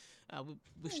years.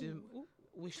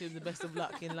 Wish him the best of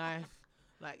luck in life.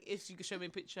 Like, if you could show me a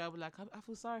picture, I'd be like, I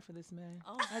feel sorry for this man.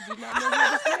 Oh. I do not know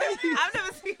who this is. I've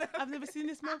never seen him. I've never seen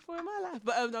this man before in my life.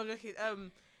 But no, I'm joking.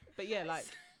 But yeah, like,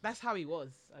 that's how he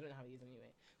was. I don't know how he is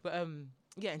anyway. But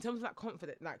yeah, in terms of like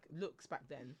confident, like looks back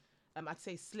then, I'd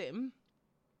say slim.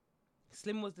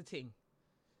 Slim was the thing.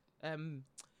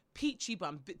 Peachy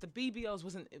bum. The BBLs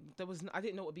wasn't. I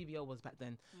didn't know what BBL was back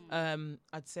then.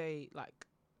 I'd say like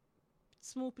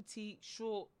small, petite,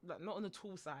 short, like not on the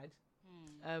tall side.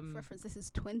 For reference, this is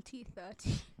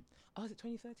 2013. Oh, is it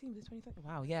 2013? Was it 2013?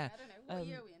 Wow, yeah. I don't know. What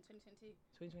year are we in? 2022?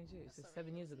 2022. So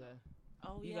 7 years ago.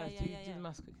 Oh, you yeah, guys do the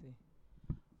maths quickly.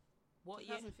 What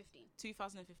 2015.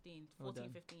 2015. 14,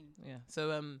 15. Yeah.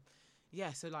 So,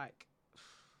 yeah, so like...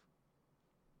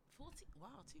 14? Wow,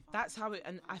 2000. That's how it...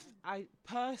 And I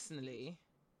personally...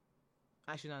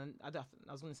 Actually, no,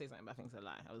 I was going to say something, but I think it's a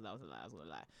lie. That was a lie. I was going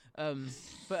to lie.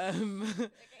 But,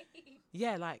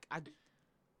 yeah, like,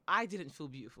 I didn't feel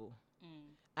beautiful.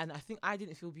 And I think I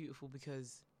didn't feel beautiful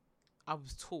because I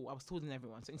was tall. I was taller than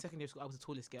everyone. So in secondary school, I was the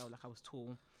tallest girl. Like, I was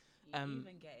tall. You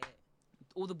even get it.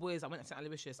 All the boys I went to St.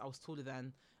 Aloysius, I was taller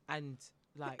than. And,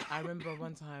 like, I remember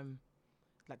one time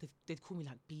like they'd call me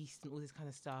like beast and all this kind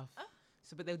of stuff.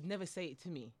 So, but they would never say it to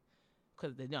me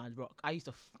because they know I'd rock. I used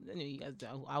to, you guys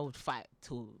know, I would fight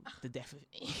till the death of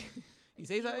me. You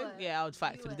say something? Yeah, I would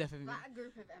fight for the death of me. That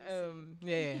group of MC.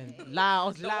 Yeah.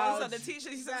 Loud. The ones that the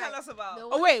teachers used to tell us about.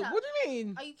 Oh wait, what do you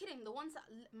mean? Are you kidding? The ones that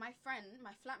my friend,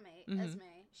 my flatmate,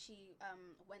 Esme, she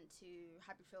went to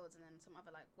Happy Fields and then some other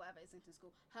like whatever Islington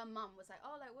school. Her mum was like,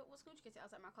 oh, like what school did you go to? I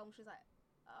was like, Mount Carmel. She was like,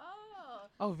 oh.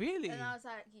 Oh really? And I was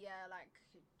like, yeah, like.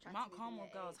 Mount Carmel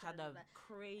girls had a then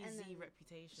crazy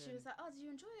reputation. She was like, oh, did you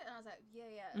enjoy it? And I was like,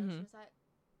 yeah. And she was like,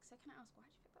 so can I ask why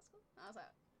did you pick that school? And I was like,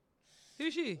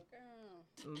 who's she?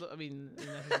 Girl. I mean,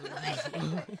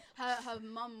 her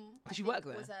mum. Did she work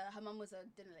there? Her mum was a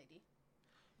dinner lady.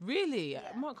 Really?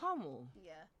 Yeah. Mount Carmel?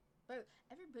 Yeah, but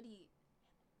everybody.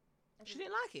 She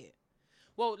didn't like it.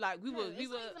 Well, like we were. Not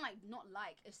even like not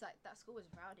like. It's like that school was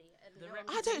rowdy. And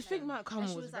I don't think Mount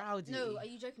Carmel was rowdy. No, are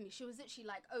you joking me? She was literally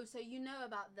like, oh, so you know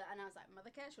about the, and I was like,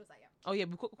 Mothercare. She was like, yeah. Oh yeah,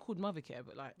 we called Mothercare,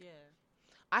 but like,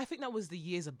 I think that was the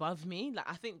years above me. Like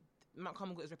I think Mount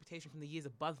Carmel got his reputation from the years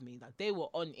above me. Like they were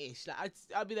on-ish. Like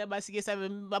I'd be there by year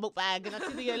 7, my book bag, and I'd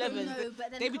see the year 11. No,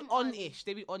 but then they'd be on-ish.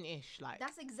 They'd be on-ish. Like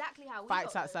that's exactly how we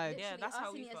fights got. outside. Literally, That's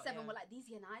how we year got, 7 were like these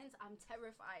year 9s. I'm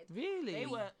terrified. Really?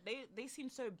 They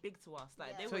seemed so big to us.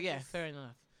 Like they so were. yeah, just, fair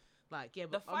enough. Like yeah,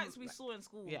 the but fights we saw in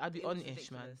school. Yeah, I'd be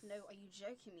on-ish, man. No, are you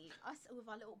joking me? Us with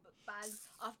our little book bags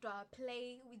after our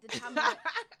play, we did Hamlet.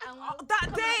 And we're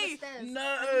that day!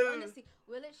 No! Honestly,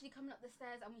 we're literally coming up the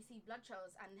stairs and we see blood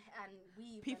trails and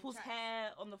weave. People's hair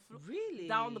on the floor. Really?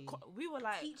 Down we were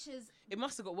like... Teachers... It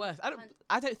must have got worse.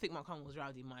 I don't think Mount Carmel was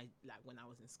rowdy when I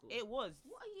was in school. It was.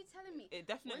 What are you telling me? It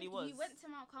definitely was. You went to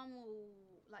Mount Carmel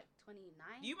like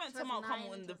 29? You went to Mount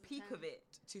Carmel in the peak of it.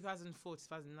 2004,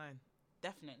 2009.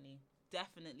 Definitely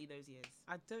those years.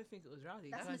 I don't think it was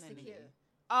rowdy. That's Mr. Q.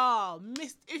 Oh,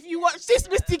 if you watch this,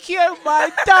 Mr. Q,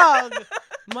 my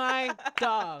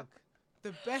dog,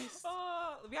 the best.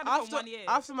 Oh, we had it for 1 year.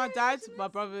 After my dad, my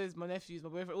brothers, my nephews, my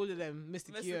boyfriend, all of them,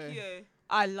 Mr. Q.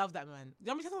 I love that man. You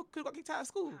know how many times I got kicked out of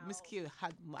school? Wow. Mr. Q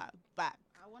had my back.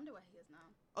 I wonder where he is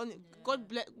now. God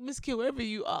bless Miss Q, wherever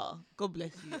you are. God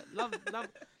bless you. love.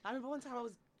 I remember one time I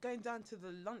was going down to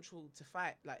the lunch hall to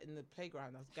fight, like in the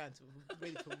playground. I was going to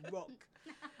ready to rock.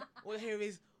 All I hear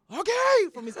is okay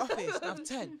from his office. And I've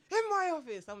turned in my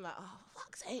office. I'm like, oh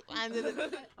fuck's sake,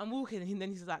 man. I'm walking, and then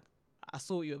he's like, I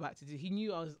saw what you were about to do. He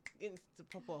knew I was in to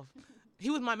pop off. He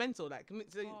was my mentor. Like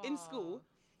so in school,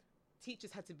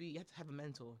 teachers you had to have a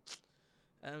mentor.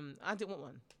 I didn't want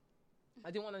one.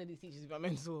 I didn't want any of these teachers to be my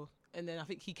mentor. And then I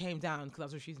think he came down because I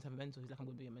was refusing to have a mentor. He's like, I'm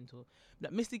going to be a mentor.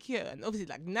 Like, Mr. Q, and obviously,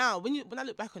 like, now, when I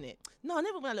look back on it,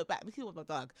 never when I look back, Mr. Q was my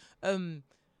dog.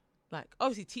 Like,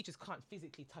 obviously, teachers can't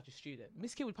physically touch a student.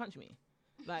 Mr. Q would punch me.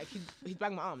 Like, he'd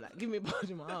bang my arm, like, give me a punch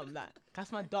in my arm. Like,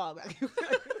 that's my dog. Like,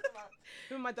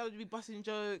 my dad would be busting a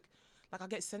joke. Like, I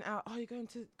get sent out, oh, you're going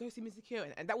to go see Mr. Q.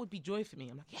 And that would be joy for me.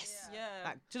 I'm like, yes. Yeah.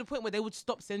 Like, to the point where they would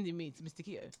stop sending me to Mr.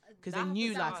 Q. Because they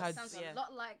knew, like, sounds a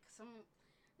lot like some...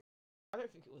 I don't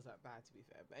think it was that bad, to be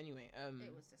fair. But anyway,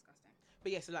 it was disgusting.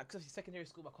 But yeah, so like, cause secondary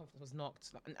school, my confidence was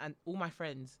knocked, like, and all my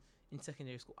friends in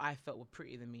secondary school, I felt were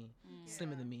prettier than me,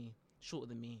 slimmer than me, shorter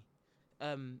than me.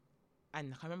 And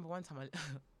like, I remember one time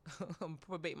I'm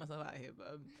probably baiting myself out here,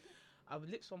 but I would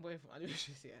lips one boy from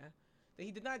Aloysius, that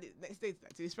he denied it next day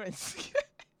to his friends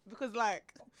because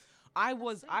like I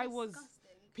was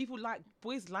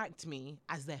boys liked me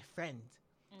as their friend,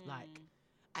 like.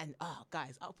 And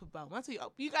guys, Upper Bound. When I tell you,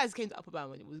 you guys came to Upper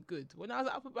Bound when it was good. When I was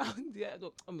at Upper Bound,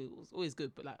 I mean, it was always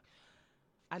good. But like,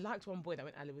 I liked one boy that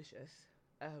went Aloysius,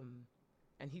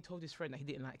 and he told his friend that he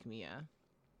didn't like me. Yeah,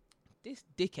 this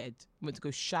dickhead went to go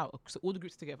shout. So all the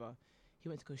groups together, he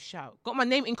went to go shout. Got my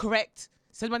name incorrect.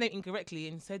 Said my name incorrectly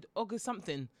and said August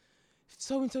something.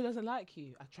 So and so doesn't like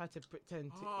you. I tried to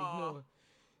pretend to ignore.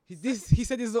 He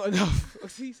said it's not enough.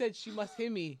 He said she must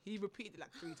hear me. He repeated it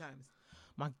like 3 times.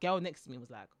 My girl next to me was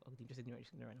like, "Oh, just ignorant."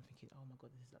 I'm thinking, "Oh my god,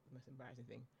 this is like the most embarrassing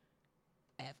thing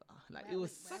ever." Like it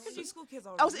was. Secondary school kids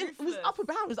are. It was Upper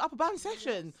Bound. It was Upper Bound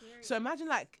session. So imagine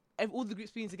like all the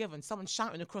groups being together and someone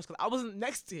shouting across. Cause I wasn't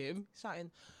next to him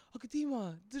shouting,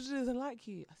 "Ogadinma doesn't like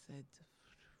you." I said.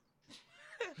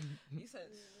 He said.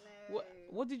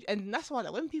 What did you? And that's why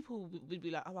like when people would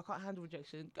be like, "Oh, I can't handle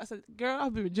rejection." I said, "Girl,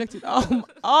 I've been rejected all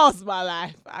my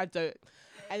life. I don't."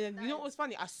 And then you know what was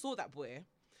funny? I saw that boy.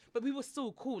 But we were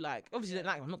still cool. Like, obviously, you don't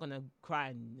like me. I'm not going to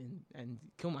cry and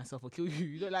kill myself or kill you.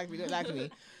 You don't like me,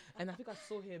 And I think I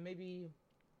saw him maybe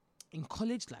in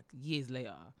college, like, years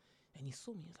later. And he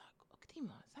saw me. He was like, Ogadinma,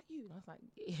 is that you? And I was like,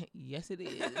 yes, it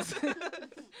is.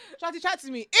 Tried to chat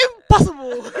to me.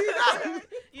 Impossible.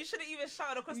 You shouldn't even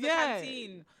shout across the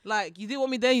canteen. Like, you didn't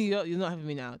want me there, you're not having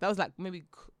me now. That was like maybe,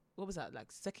 what was that,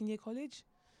 like second year college?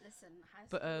 Listen, high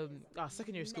school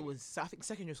secondary school was, I think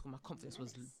secondary school, my confidence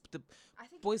was, the I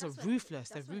think boys are that's when- ruthless.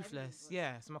 They're that's when everything ruthless. was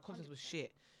Yeah, so my confidence was 100%.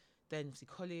 shit. Then obviously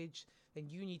college, then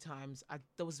uni times.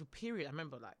 There was a period, I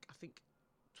remember, like, I think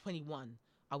 21,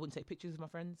 I wouldn't take pictures of my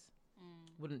friends.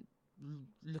 Wouldn't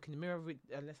look in the mirror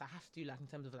unless I have to, like in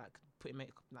terms of like putting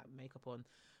makeup on,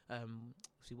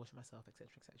 obviously washing myself, etc.,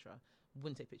 etc.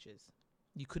 Wouldn't take pictures.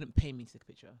 You couldn't pay me to take a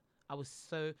picture. I was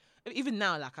so, even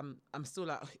now, like I'm still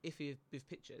like iffy with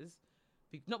pictures,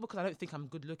 not because I don't think I'm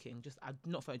good looking, just I'm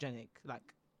not photogenic.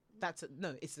 Like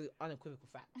it's an unequivocal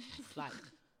fact. Like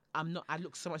I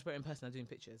look so much better in person than doing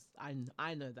pictures.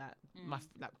 I know that.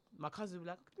 My cousins will be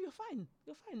like, you're fine,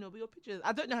 no, but your pictures.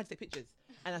 I don't know how to take pictures,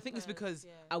 and I think it's because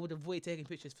I would avoid taking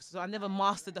pictures. So I never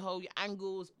mastered the whole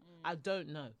angles. I don't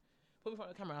know. Put me in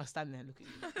front of the camera, I'll stand there and look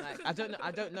at you. Like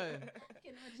I don't know.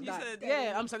 Like,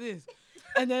 I'm like this,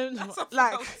 and then like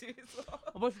my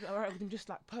boyfriend, alright, we can just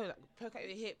like poke at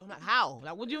your hip. I'm like, how?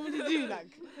 Like, what do you want me to do? Like,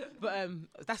 but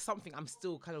that's something I'm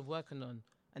still kind of working on.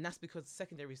 And that's because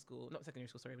when I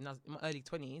was in my early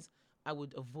 20s, I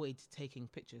would avoid taking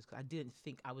pictures because I didn't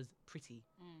think I was pretty.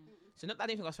 So not that I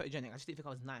didn't think I was photogenic, I just didn't think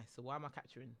I was nice. So why am I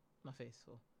capturing my face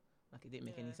for? Like, it didn't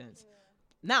make any sense.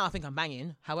 Now I think I'm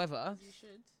banging. However, you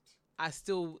should.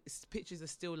 Pictures are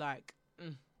still like,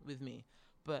 with me.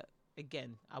 But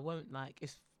again, I won't like,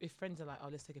 if friends are like, oh,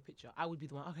 let's take a picture, I would be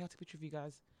the one, okay, I'll take a picture of you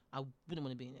guys. I wouldn't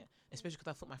want to be in it, especially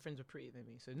because I thought my friends were prettier than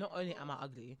me. So not only am I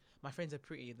ugly, my friends are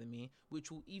prettier than me,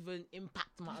 which will even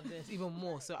impact my ugliness even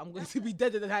more. So I'm going to be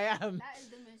deader than I am. That is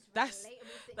the most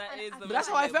relatable thing. That is the But that's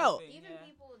how I felt. thing, Even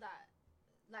people that,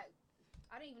 like,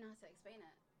 I don't even know how to explain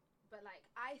it, but like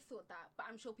I thought that, but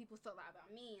I'm sure people thought that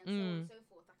about me and so on and so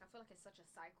forth. Like I feel like it's such a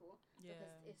cycle because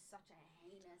it's such a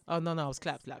heinous. Oh no, I was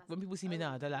clapped. Like when people see me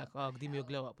now, they're like, "Oh, give me your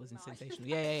glow up was sensational."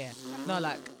 Yeah. No,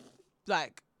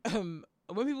 like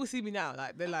when people see me now,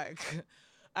 like they're like,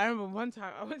 I remember one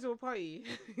time I went to a party,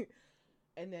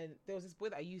 and then there was this boy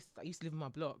that used to live in my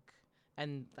block,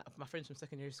 and my friends from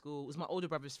secondary school. It was my older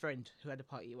brother's friend who had a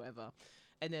party or whatever,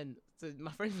 and then so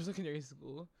my friend from secondary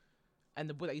school, and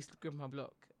the boy that used to live in my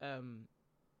block,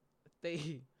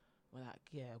 they were like,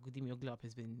 "Yeah, Ogadinma, your glow up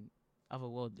has been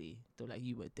otherworldly." They were like,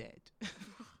 "You were dead."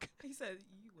 He said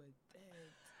you were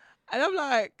dead, and I'm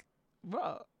like,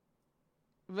 bro,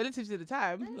 relative to the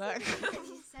time, like,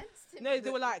 no, they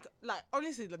were like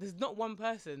honestly, like, there's not one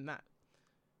person that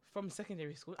from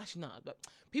secondary school. Actually, not, but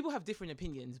people have different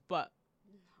opinions. But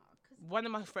one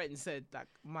of my friends said like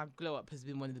my glow up has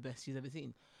been one of the best she's ever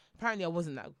seen. Apparently, I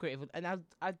wasn't that great of and I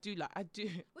do.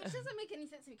 Which doesn't make any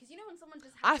sense to me because you know when someone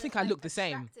just has I think I like, look the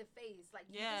same. attractive face, like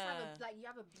you just have you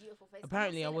have a beautiful face.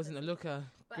 Apparently, I wasn't a looker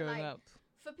growing up.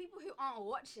 For people who aren't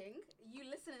watching, you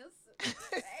listeners,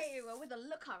 hey, we're with a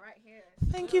looker right here.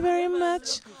 Thank you very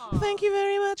much. Thank you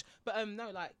very much. But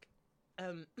no, like,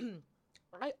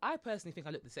 I personally think I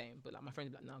look the same. But like my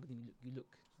friends are like, no, you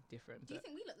look different. Do you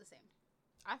think we look the same?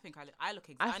 I think I look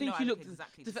exactly. I think you look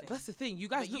exactly the same. That's the thing. You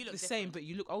guys But look you the look same, different. but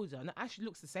you look older. And it actually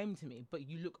looks the same to me, but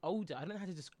you look older. I don't know how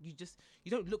to you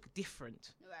don't look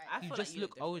different. Right. I You feel just like you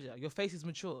look look different. older. Your face is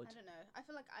matured. I don't know. I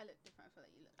feel like I look different. I feel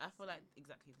like you look. I feel like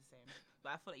exactly the same, but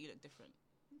I feel like you look different.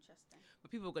 Interesting. But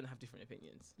people are gonna have different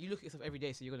opinions. You look at yourself every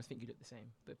day, so you're gonna think you look the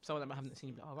same. But someone that I haven't seen,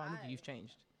 you be like, oh, wow, look, you've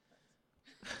changed.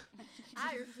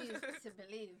 I refuse to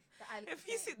believe that I look If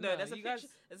the you same. see, no, No, there's a you picture.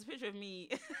 guys- There's a picture of me,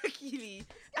 Keely,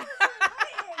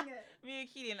 me and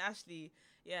Keely and Ashley.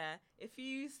 Yeah, if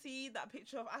you see that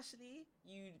picture of Ashley,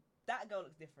 that girl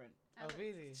looks different. Oh,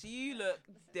 really? So you look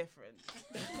different.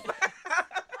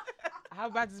 How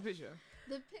bad is the picture?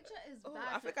 The picture is Oh, bad.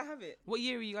 I think I have it. What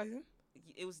year were you guys in?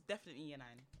 It was definitely year 9.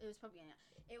 It was probably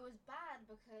it was bad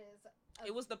because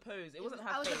It was the pose. It wasn't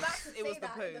I her was face. about to It was say the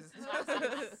that. pose. The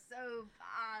pose was so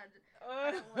bad.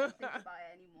 I don't want to think about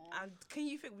it anymore. And can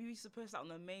you think we used to post that on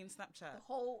the main Snapchat? The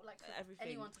whole for Everything.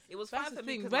 anyone to see. It was That's fine the for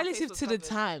me thing. 'cause my face Relative was to the covered.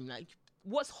 time, like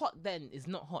what's hot then is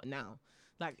not hot now.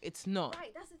 Like it's not.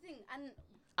 Right, that's the thing. And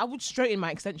I would straighten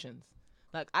my extensions.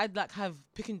 Like I'd like have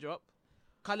pick and drop,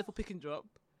 colourful pick and drop,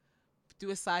 do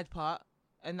a side part,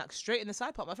 and like straighten the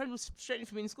side part. My friend was straightening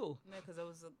for me in school. No, because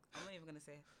I'm not even gonna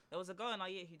say. There was a girl in our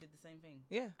year who did the same thing.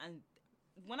 Yeah. And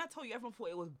when I told you everyone thought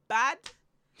it was bad,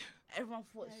 everyone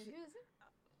thought who is shit. it?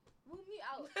 We'll mute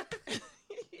out.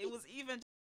 It was even.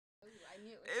 Ooh, I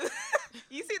knew it was.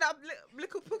 You see that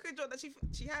little pocket job that she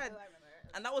had, Oh, I remember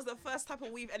it. and that was the first type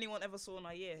of weave anyone ever saw in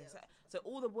our year. Yeah. So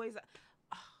all the boys that.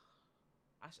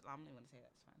 I'm not even gonna say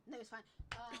that. It's fine. No, it's fine.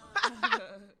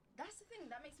 That's the thing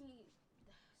that makes me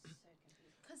so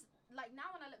confused. Because, like,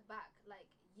 now when I look back, like,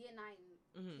 year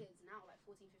 9 kids now, like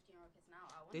 14, 15-year-old kids now,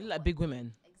 I wonder They look like big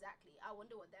women. Exactly. I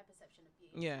wonder what their perception of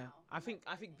beauty is now. I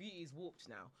think beauty is warped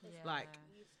now. Yeah. Like,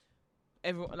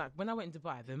 everyone, like, when I went in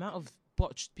Dubai, the amount of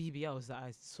botched BBLs that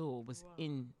I saw was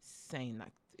insane.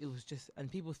 Like, it was just, and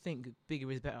people think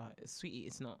bigger is better. Sweetie,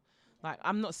 it's not. Like,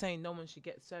 I'm not saying no one should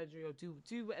get surgery or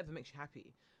do whatever makes you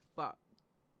happy, but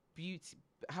beauty,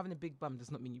 having a big bum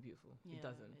does not mean you're beautiful. It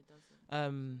doesn't. It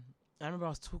doesn't. I remember I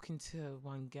was talking to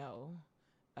one girl,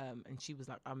 and she was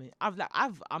like, I'm not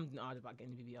hard about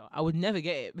getting a BBL. I would never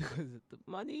get it because of the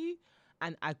money,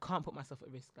 and I can't put myself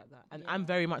at risk like that. And I'm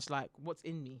very much like, what's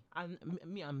in me?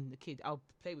 I'm the kid. I'll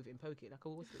play with it and poke it.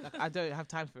 Like I don't have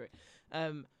time for it.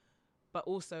 But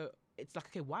also, it's like,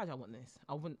 okay, why do I want this?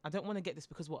 I don't want to get this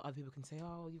because what other people can say.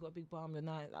 Oh, you got a big bum, you're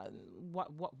nice.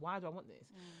 Why do I want this?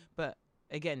 But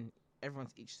again,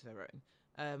 everyone's each to their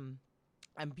own.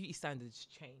 And beauty standards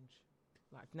change.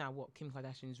 Like, now what, Kim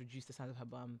Kardashian's reduced the size of her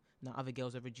bum. Now other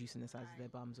girls are reducing the size of their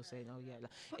bums or saying, oh yeah.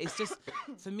 Like, it's just,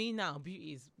 for me now,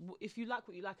 beauty is, if you like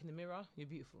what you like in the mirror, you're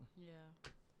beautiful. Yeah.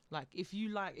 Like, if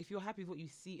you're happy with what you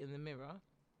see in the mirror,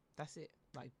 that's it.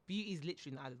 Like, beauty is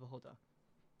literally an eye of the beholder.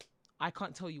 I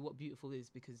can't tell you what beautiful is,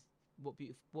 because what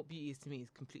beauty is to me is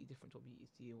completely different to what beauty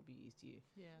is to you and what beauty is to you.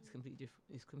 Yeah.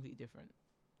 It's completely different.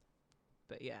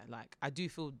 But yeah, like, I do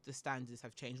feel the standards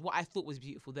have changed. What I thought was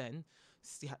beautiful then,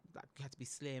 you had to be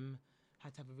slim,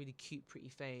 had to have a really cute, pretty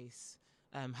face,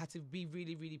 had to be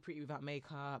really, really pretty without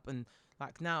makeup, and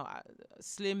like now,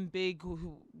 slim, big,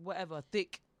 whatever,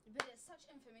 thick. But it's such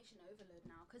information overload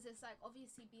now, because it's like,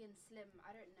 obviously being slim,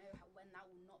 I don't know when that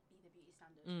will not be the beauty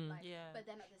standard. But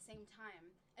then at the same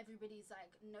time, everybody's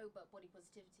like, no, but body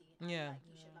positivity. And like,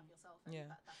 you should love yourself.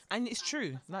 And it's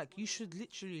true. Like, you should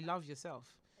literally love yourself.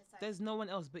 Like, there's no one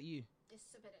else but you. It's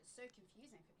so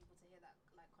confusing for people to hear that,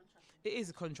 like, contrast. It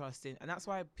is contrasting, and that's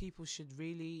why people should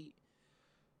really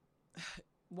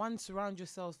surround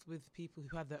yourself with people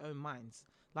who have their own minds.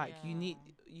 Like,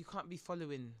 you can't be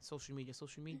following social media.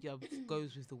 Social media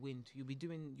goes with the wind.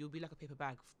 You'll be like a paper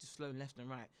bag, just flowing left and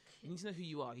right. You need to know who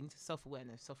you are. You need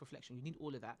self-awareness, self-reflection. You need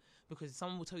all of that, because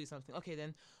someone will tell you something.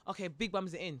 Okay, big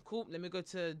bums are in. Cool. Let me go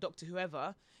to doctor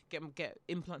whoever, get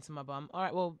implants in my bum. All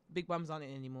right, well, big bums aren't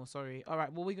in anymore. Sorry. All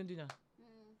right, what are we gonna do now?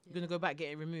 You're gonna go back,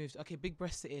 get it removed. Okay, big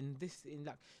breasts are in. This in,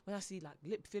 like, when I see like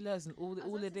lip fillers and all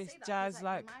of this jazz,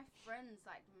 like my friends,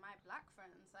 like my black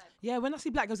friends, like, yeah, when I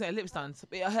see black girls getting lips done,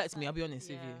 it hurts me. I'll be honest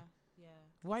with you. Yeah.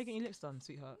 Why are you getting your lips done,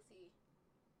 sweetheart?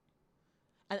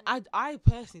 And I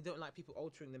personally don't like people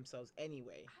altering themselves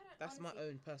anyway. That's honestly, my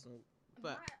own personal.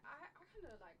 But I kind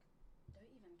of like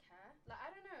don't even care. Like,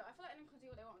 I don't know. I feel like anyone can do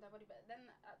what they want with their body, but then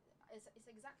it's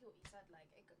exactly what you said. Like,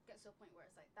 it gets to a point where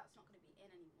it's like, that's not going to be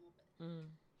in anymore. But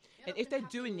and if they're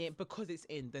doing it because it's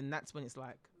in, then that's when it's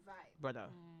like, right, brother.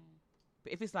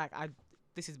 But if it's like,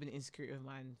 this has been an insecurity of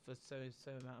mine for so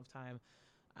amount of time,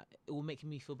 it will make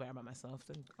me feel better about myself,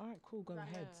 then all right, cool, go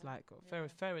ahead. Like,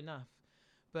 fair enough.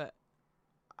 But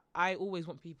I always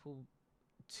want people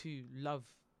to love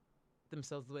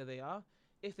themselves the way they are.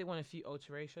 If they want a few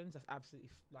alterations, that's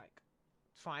absolutely like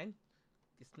fine.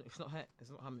 It's not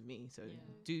harming me. So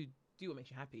do what makes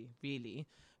you happy, really.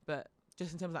 But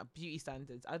just in terms of like beauty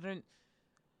standards,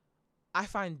 I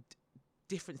find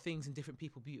different things in different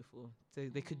people beautiful. So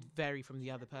they could vary from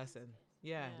the other person.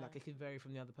 Yeah, like it could vary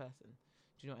from the other person.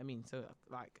 Do you know what I mean? So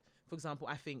like, for example,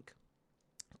 I think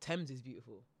Thames is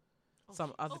beautiful.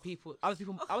 Some other people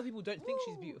don't think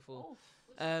she's beautiful.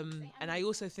 And I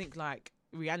also think like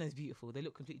Rihanna's beautiful. They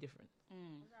look completely different.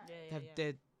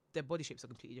 Their body shapes are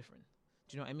completely different.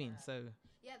 Do you know what I mean? So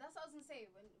yeah, that's what I was gonna say.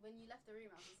 When you left the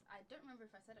room, I don't remember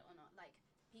if I said it or not. Like,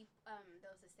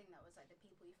 there was this thing that was like, the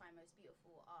people you find most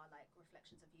beautiful are like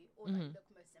reflections of you, or like look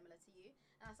most similar to you.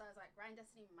 And so I was like, Ryan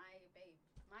Destiny, my babe,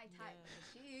 my type.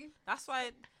 She. That's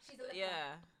why. She's a lip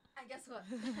balm. And guess what?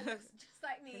 Looks just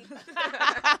like me.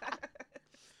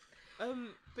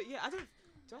 But yeah, does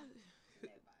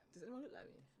anyone look like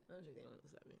me? I don't think anyone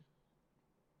looks like me.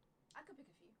 I could pick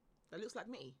a few. That looks like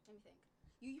me. Let me think.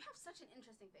 You have such an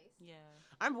interesting face.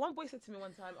 Yeah. One boy said to me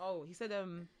one time, he said,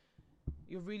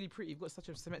 you're really pretty. You've got such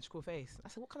a symmetrical face. I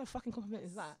said, what kind of fucking compliment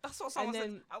is that? That's what someone said.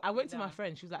 And then I went to my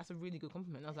friend. She was like, that's a really good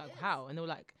compliment. And I was like, how? And they were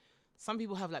like, some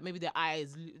people have like maybe their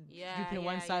eyes drooping on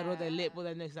one side or their lip or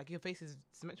their nose. Like, your face is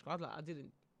symmetrical. I was like, I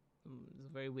didn't. It was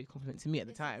a very weird compliment to me at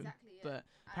the time. Exactly, but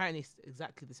apparently it's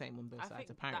exactly the same on both sides.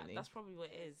 Apparently. That's probably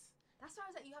what it is. That's why I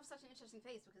was like, you have such an interesting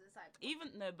face, because it's like,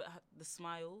 but the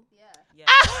smile.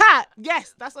 Yeah.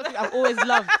 Yes, that's something I've always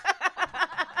loved.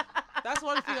 That's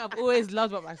one thing I've always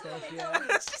loved about myself. Yeah.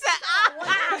 She said,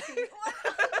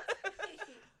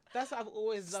 That's what I've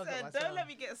always loved about myself. Don't let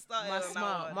me get started. My on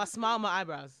smile, that one. my smile, my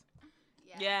eyebrows.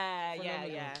 Yeah,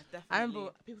 Phenomenal. definitely. I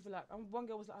remember people were like, one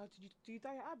girl was like, oh, do you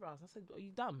dye your eyebrows? I said, are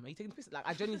you dumb? Are you taking the piss? Like,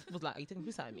 I genuinely was like, are you taking the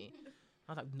piss out of me?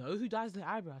 I was like, no, who dyes their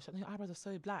eyebrows? Your eyebrows are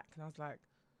so black. And I was like,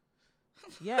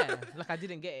 yeah, like I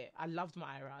didn't get it. I loved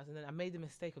my eyebrows, and then I made the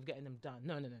mistake of getting them done.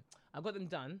 No. I got them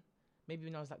done. Maybe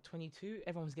when I was like 22,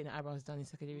 everyone was getting their eyebrows done in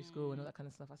secondary school and all that kind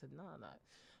of stuff. I said, no.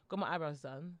 Got my eyebrows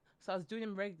done. So I was doing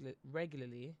them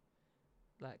regularly.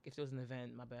 Like if there was an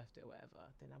event, my birthday or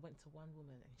whatever, then I went to one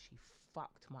woman and she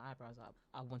fucked my eyebrows up.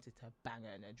 I wanted to bang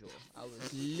her in her jaw. I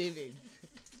was livid.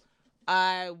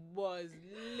 I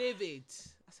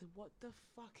said, what the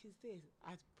fuck is this?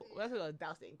 I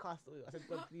doused it in castor oil. I said,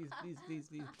 God,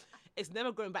 please. It's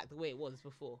never going back the way it was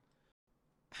before.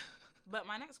 But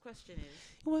my next question is...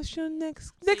 What's your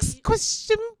next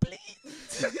question, please?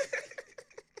 Exactly.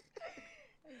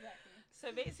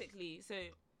 So basically,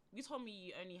 you told me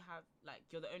you only have, like,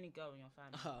 you're the only girl in your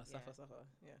family. Suffer,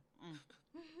 yeah.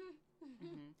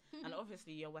 And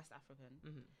obviously you're West African.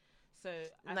 So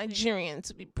Nigerian,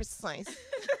 to be precise.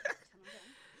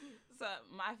 So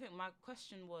I think my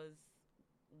question was,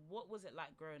 what was it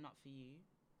like growing up for you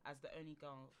as the only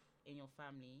girl in your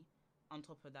family, on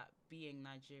top of that being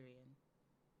Nigerian?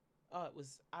 Oh, it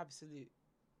was absolute.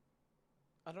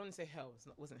 I don't want to say hell.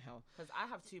 It wasn't hell. Because I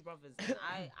have two brothers, and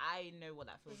I know what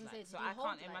that feels like. So I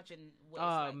can't imagine what it's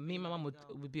like. Me and my mum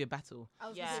would be a battle.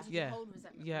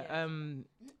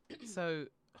 So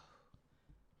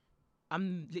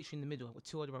I'm literally in the middle. I've got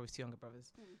two older brothers, two younger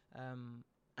brothers.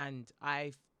 And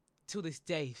I, till this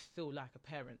day, feel like a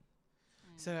parent.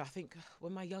 So I think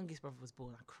when my youngest brother was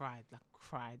born, I cried.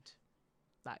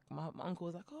 Like my uncle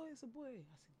was like, oh, it's a boy.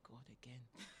 I said, God, again.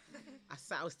 I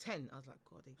was 10. I was like,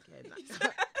 God, again. Like,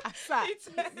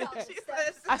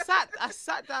 I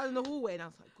sat down in the hallway and I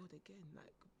was like, God, again.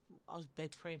 Like I was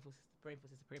bed praying for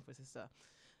sister.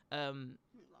 You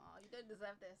don't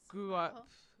deserve this. Grew up,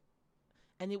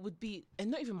 and it would be, and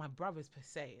not even my brothers per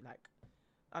se. Like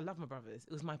I love my brothers.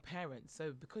 It was my parents.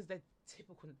 So because they're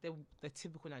typical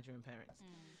Nigerian parents.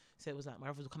 So it was like my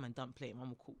brothers would come and dump plate. Mum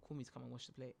would call me to come and wash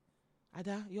the plate.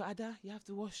 Ada, you have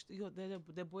to wash.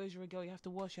 They're boys, you're a girl. You have to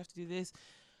wash. You have to do this.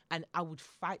 And I would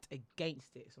fight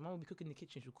against it. So mum would be cooking in the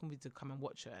kitchen. She would call me to come and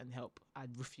watch her and help.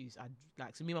 I'd refuse.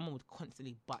 So me and my mum would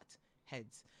constantly butt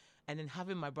heads. And then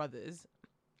having my brothers.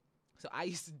 So I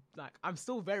used to I'm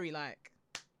still very I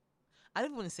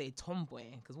don't want to say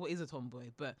tomboy, because what is a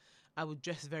tomboy? But I would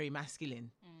dress very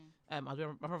masculine. I'd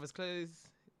wear my brother's clothes.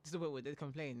 This is what they'd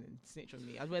complain and snitch on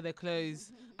me. I'd wear their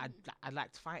clothes. I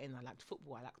liked fighting. I liked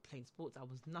football. I liked playing sports. I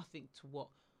was nothing to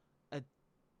what a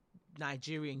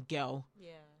Nigerian girl,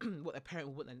 what a parent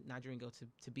would want a Nigerian girl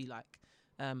to be like.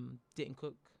 Didn't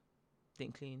cook,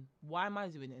 didn't clean. Why am I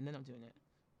doing it and then I'm doing it?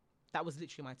 That was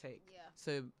literally my take. Yeah.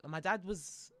 So my dad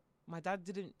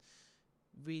didn't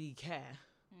really care.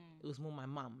 It was more my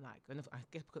mum. I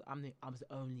guess because I was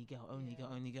the only girl.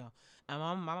 And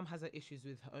my mum has her issues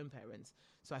with her own parents.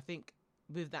 So I think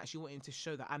with that, she wanted to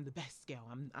show that I'm the best girl.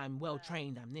 I'm well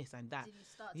trained. I'm this. I'm that. Did you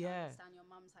start to understand your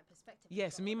mum's perspective? Yeah.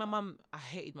 So me and my mum, I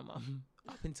hated my mum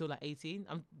up until 18.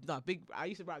 I'm not big. I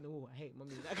used to write on the wall. I hate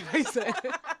mummy.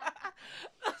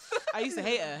 I used to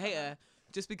hate her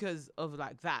just because of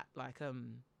that.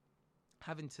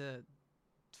 Having to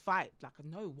fight.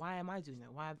 No, why am I doing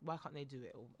that? Why can't they do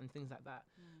it? And things like that.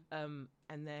 And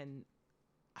then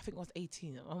I think I was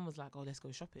 18. My mum was like, oh, let's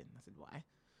go shopping. I said, why?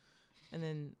 And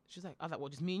then she was like, I was like,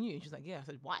 what, just me and you? And she was like, yeah. I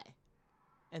said, why?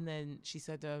 And then she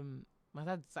said, my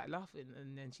dad started laughing,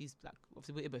 and then she's like,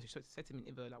 obviously with Ibo, she said to me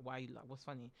in Ibo, why are you, what's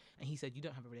funny? And he said, you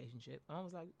don't have a relationship. And I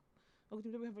was like, oh, we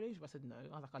don't have a relationship. I said, no.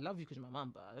 I was like, I love you because you're my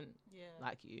mum, but I don't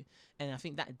like you. And I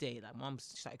think that day, mum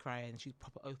started crying, and she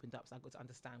proper opened up, so I got to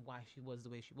understand why she was the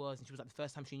way she was. And she was like, the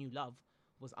first time she knew love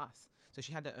was us. So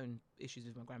she had her own issues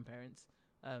with my grandparents.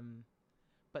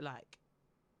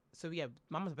 So yeah,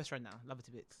 mum was my best friend now. Love her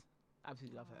to bits.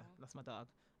 Absolutely love her. That's my dog.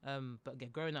 But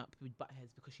again, growing up, we'd butt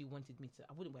heads because she wanted me to.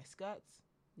 I wouldn't wear skirts.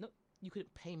 No, you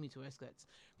couldn't pay me to wear skirts.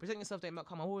 Present yourself day might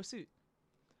come. I wore a suit.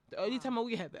 The only time I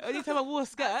wore a skirt. The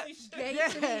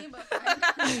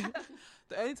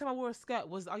only time I wore a skirt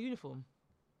was our uniform.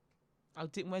 I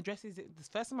didn't wear dresses. The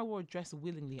first time I wore a dress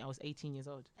willingly, I was 18 years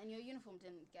old. And your uniform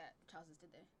didn't get trousers,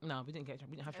 did they? No, we didn't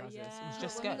have trousers. Yeah. It was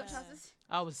just When you skirts. got trousers?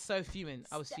 I was so fuming.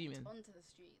 I was fuming. Onto the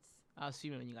streets. I was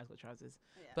fuming when you guys got trousers.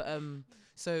 Yeah. But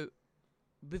so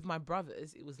with my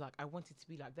brothers, it was I wanted to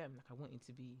be like them. I wanted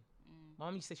to be. My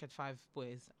mum used to say she had 5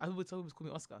 boys. I would always call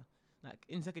me Oscar.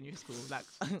 In secondary school, Are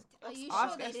you ask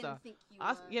sure they Esther. didn't think you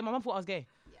were... Yeah, my mum thought I was gay.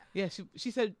 Yeah. Yeah,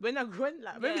 she said when I went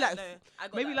like maybe Yeah, like no, I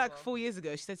got maybe that as like well. 4 years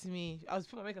ago, she said to me, I was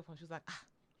putting my makeup on. She was like,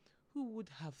 "Who would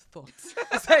have thought?"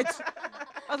 I said,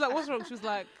 "I was like, what's wrong?" She was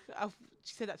like,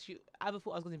 she said that she either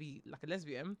thought I was going to be like a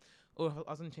lesbian or if I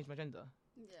was going to change my gender.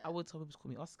 Yeah. I would tell people to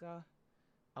call me Oscar.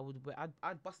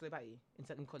 I'd bustle about you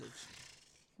in college.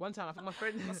 One time, I think my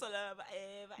friend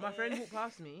walked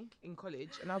past me in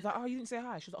college, and I was like, "Oh, you didn't say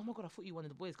hi." She was like, "Oh my god, I thought you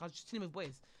wanted the boys." 'Cause I was just chilling with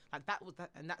boys. Like that was that,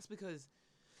 and that's because.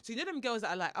 So you know them girls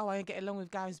that are like, "Oh, I get along with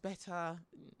guys better."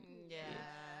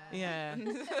 Yeah. And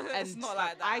It's not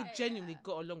like that. I genuinely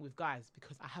got along with guys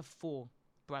because I have 4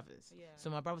 brothers. Yeah. So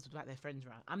my brothers would like their friends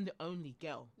around. I'm the only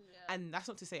girl, and that's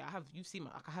not to say you've seen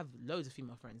I have loads of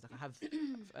female friends. Like I have.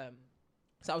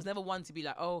 So I was never one to be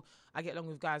like, oh, I get along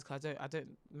with guys because I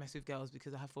don't mess with girls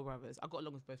because I have 4 brothers. I got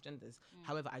along with both genders.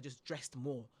 However, I just dressed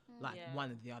more like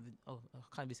one or the other. Oh, I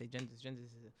can't even say genders.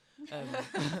 Genders is I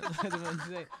don't want to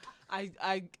say.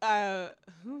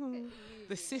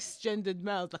 The cisgendered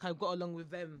males, like I got along with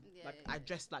them. I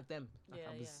dressed like them. Like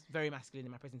I was very masculine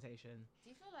in my presentation. Do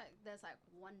you feel like there's like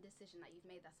one decision that you've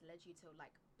made that's led you to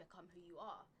like become who you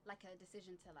are? Like a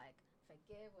decision to like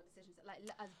forgive or decision to like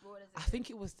as broad as it I is? think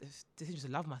it was the decision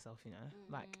to love myself, you know,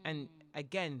 like, and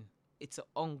again, it's an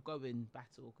ongoing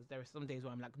battle because there are some days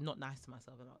where I'm like not nice to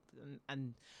myself,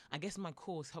 and I guess my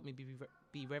course helped me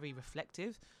be very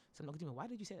reflective. So I'm like, why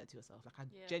did you say that to yourself? Like I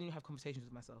genuinely have conversations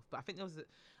with myself, but I think I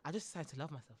just decided to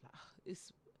love myself. Like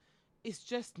it's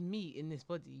just me in this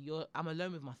body. I'm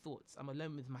alone with my thoughts. I'm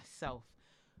alone with myself.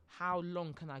 How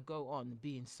long can I go on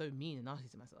being so mean and nasty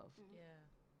to myself? Yeah.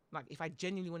 Like, if I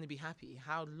genuinely want to be happy,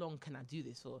 how long can I do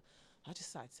this for? I just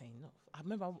started saying no. I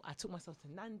remember I took myself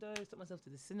to Nando's, took myself to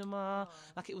the cinema.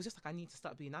 Like, it was just like I need to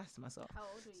start being nice to myself. How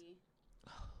old were you?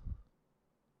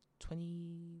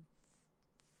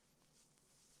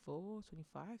 24,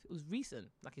 25. It was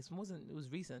recent. Like, it was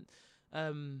recent.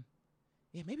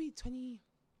 Maybe 20.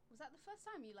 Was that the first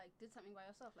time you like did something by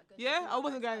yourself? Like I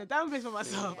wasn't going to down place for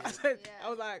myself. I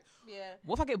was like,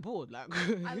 what if I get bored? Like,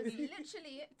 I was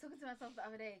literally talking to myself the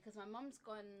other day because my mum's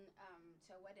gone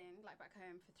to a wedding like back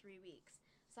home for 3 weeks.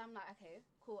 So I'm like, okay,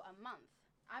 cool, a month.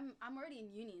 I'm already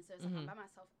in uni, so it's like I'm by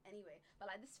myself anyway.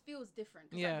 But like this feels different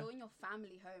because like, you're in your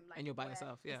family home, like, and you're by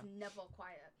yourself. It's never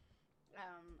quiet.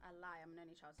 I lie, I'm an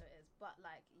only child, so it is. But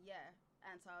like,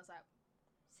 and so I was like,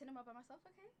 cinema by myself,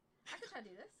 okay? I could try to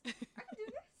do this. I can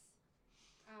do this.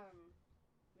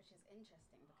 Which is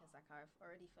interesting because like I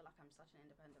already feel like I'm such an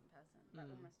independent person,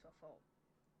 like almost to a fault.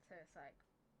 So it's like,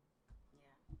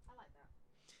 I like that.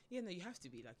 Yeah, no, you have to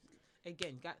be like,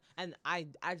 again, and I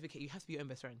advocate you have to be your own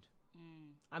best friend.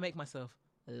 I make myself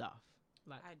laugh,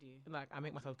 like I do, like I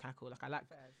make myself cackle, like I like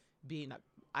being like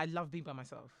I love being by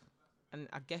myself, and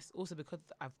I guess also because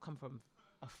I've come from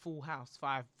a full house,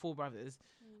 4 brothers.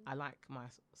 I like my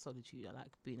solitude. I like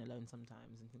being alone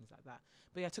sometimes and things like that.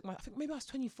 But I think maybe I was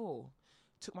 24.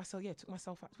 Took myself out. Was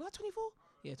I 24?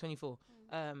 Yeah, 24.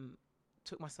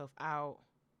 Took myself out.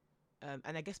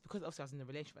 And I guess because obviously I was in a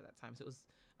relationship at that time, so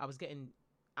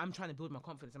I'm trying to build my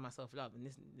confidence and my self-love, and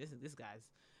this guy's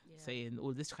saying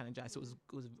all this kind of jazz. So it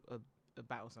was a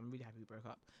battle. So I'm really happy we broke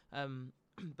up.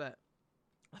 But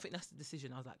I think that's the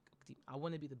decision. I was like, I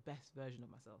want to be the best version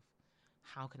of myself.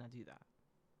 How can I do that?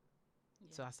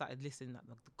 So I started listing like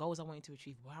the goals I wanted to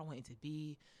achieve, where I wanted to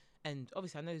be. And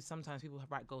obviously I know sometimes people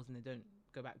write goals and they don't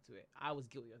go back to it. I was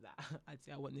guilty of that. I'd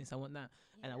say I want this, I want that,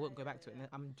 and I won't go back to it. And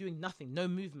I'm doing nothing, no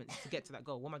movement to get to that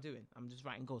goal. What am I doing? I'm just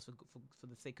writing goals for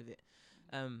the sake of it.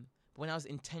 But when I was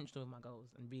intentional with my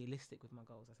goals and realistic with my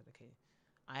goals, I said, okay,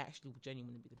 I actually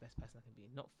genuinely want to be the best person I can be.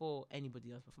 Not for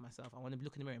anybody else, but for myself. I want to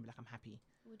look in the mirror and be like, I'm happy.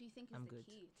 What do you think is I'm the good.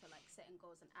 key to like setting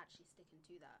goals and actually sticking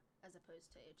to that, as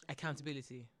opposed to it just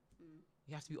accountability?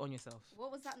 You have to be on yourself.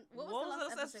 What was that? What was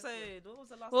the last episode? What was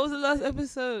the last? What was the last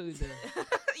episode?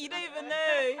 You don't even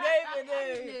know.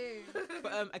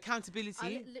 But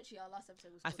accountability. Literally, our last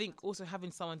episode was. I think also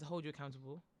having someone to hold you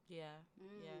accountable. Yeah.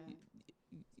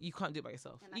 You can't do it by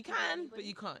yourself. You can, but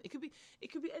you can't. It could be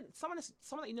someone that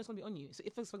you know is gonna be on you. So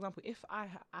if, for example, if I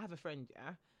have a friend,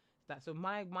 so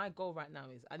my goal right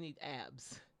now is I need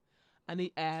abs. I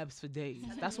need abs for days.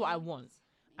 That's what I want.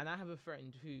 And I have a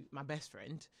friend my best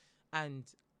friend, and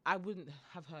I wouldn't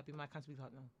have her be my accountability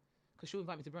partner because she'll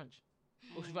invite me to brunch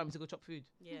or she'll invite me to go chop food.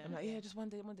 I'm like, just one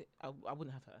day. I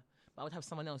wouldn't have her, but I would have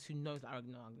someone else who knows that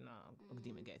no,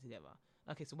 Ogadinma, get it together.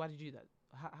 Okay, so why did you do that?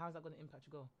 How's that going to impact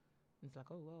your goal? And it's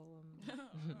like, oh well,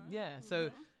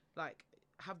 So like,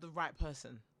 have the right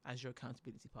person as your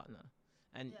accountability partner,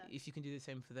 and if you can do the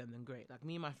same for them, then great. Like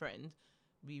me and my friend,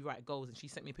 we write goals, and she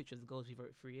sent me a picture of the goals we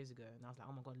wrote 3 years ago, and I was like,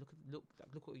 oh my god,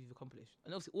 look what you've accomplished.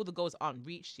 And obviously all the goals aren't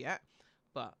reached yet,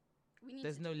 but We need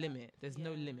There's to no do that. limit. There's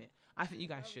no Yeah. limit. I think you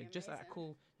guys That would be should just like amazing.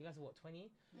 cool. You guys are what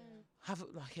 20? Mm. Have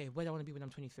it like, okay, where do I want to be when I'm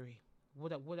 23? What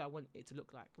do I want it to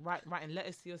look like? Writing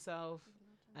letters to yourself,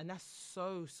 and that's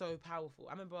so powerful.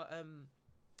 I remember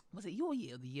was it your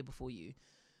year or the year before you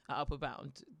at Upper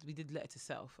Bound? We did letter to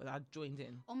self, and I joined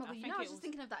in. Oh my I god, you think know, I it was just was-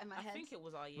 thinking of that in my I head. think it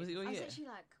was our year. Was it your I was year? actually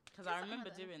like, Because I remember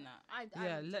doing that.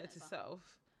 Yeah, did letter it, to but- self,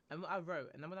 and what I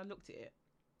wrote, and then when I looked at it,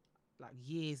 like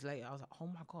years later, I was like, oh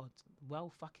my god, well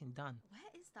fucking done. Where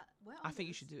is that? Where I are think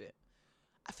you those? should do it.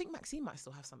 I think Maxine might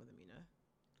still have some of them, you know.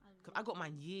 Cause I love got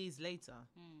mine those. years later.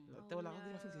 Mm. Like, they were like, no,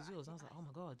 I think it's yours. I was like, oh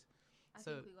my god. I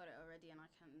So- think we got it already, and I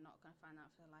can not gonna find out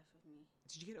for the life of me.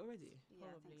 Did you get it already? Yeah, I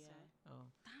Probably, think so. yeah. Oh,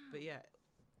 but yeah,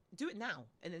 do it now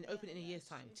and then open it in a Yeah, year's it's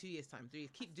time, true. 2 years time, 3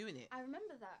 years. Keep doing it I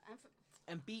remember that, and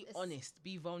and be It's- honest,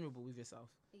 be vulnerable with yourself.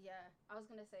 yeah, I was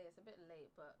gonna say it's a bit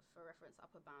late, but for reference,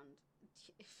 Upper Bound,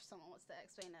 if someone wants to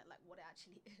explain it, like what it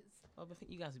actually is. Oh, but I think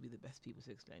you guys would be the best people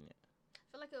to explain it. I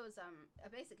feel like it was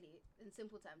basically, in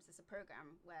simple terms, it's a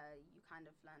program where you kind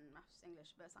of learn maths,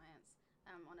 English, but science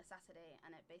on a Saturday,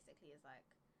 and it basically is like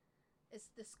it's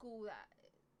the school that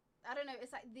I don't know.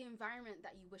 It's like the environment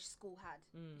that you wish school had,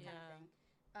 kind Yeah. of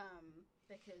thing,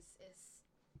 because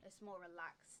it's more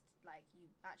relaxed. Like you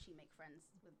actually make friends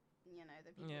with the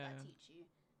people Yeah. that teach you.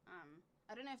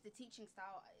 I don't know if the teaching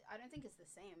style. I don't think it's the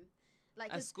same.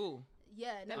 Like At 'cause- school,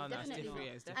 yeah, no, oh no, it's definitely different. not.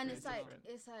 Yeah, it's And And different. it's like different.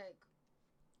 it's like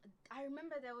I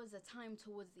remember there was a time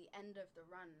towards the end of the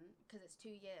run because it's 2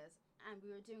 years, and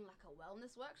we were doing like a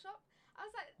wellness workshop. I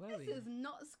was like, Were this we? is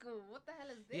not school. What the hell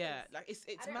is this? Yeah, like it's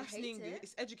I don't maths and hate English, it.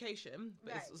 it's education,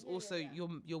 but Right, it's yeah, also yeah.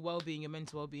 your well-being, your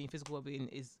mental well-being, physical well-being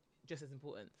is just as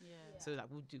important. Yeah. Yeah. So like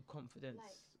we'll do confidence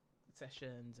Like,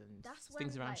 sessions and That's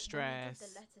things when, around like, stress. When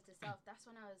we did the letter to self, that's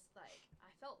when I was like,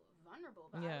 I felt vulnerable,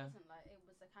 but Yeah. I wasn't like, it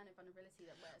was a kind of vulnerability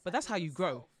that where it's But like that's how you grow.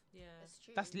 yourself. Yeah. It's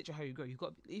true. That's literally how you grow. You've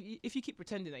got if you keep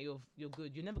pretending that you're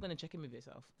good, you're never gonna check in with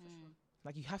yourself. Mm.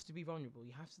 Like you have to be vulnerable.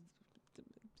 You have to.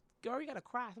 Girl, you gotta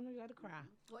cry. Sometimes you gotta cry.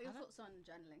 What are your I don't- thoughts on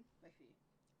journaling, both of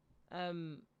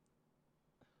you?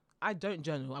 I don't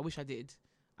journal. I wish I did.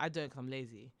 I don't because I'm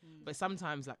lazy. Mm. But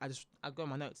sometimes like I go on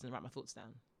my notes and write my thoughts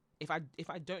down. If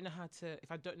I don't know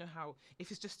how if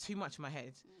it's just too much in my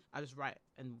head, I just write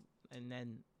and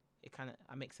then it kind of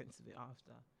I make sense of it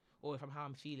after. Or if how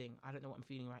I'm feeling, I don't know what I'm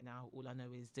feeling right now. All I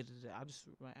know is I just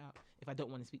write out if I don't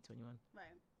want to speak to anyone. Right.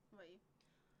 What about you?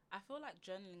 I feel like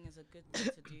journaling is a good thing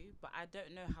to do, but I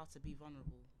don't know how to be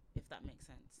vulnerable, if that makes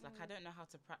sense. Like, I don't know how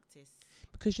to practice.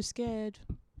 Because you're scared.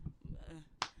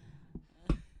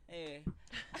 Yeah.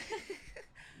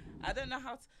 I don't know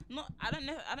how to. I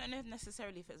don't know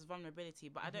necessarily if it's vulnerability,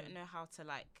 but I don't know how to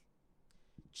like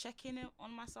check in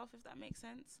on myself, if that makes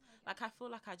sense. Like, I feel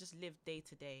like I just live day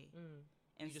to day.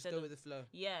 You just go with the flow.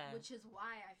 Yeah. Which is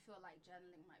why I feel like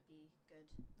journaling might be good.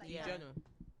 Like, Yeah. Journal.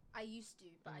 I used to,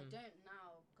 but I don't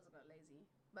now because I got lazy.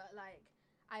 But like,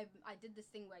 I did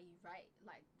this thing where you write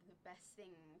like the best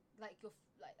thing, like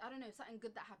like I don't know, something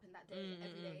good that happened that day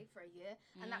every day for a year,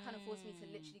 and that kind of forced me to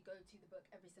literally go to the book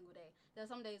every single day. There are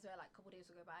some days where like a couple days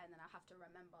will go by and then I have to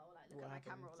remember or like look What at my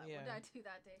happened? camera or like what did I do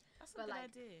that day. That's a But, good like,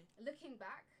 idea. Looking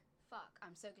back, fuck,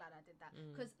 I'm so glad I did that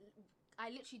because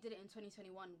I literally did it in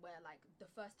 2021 where like the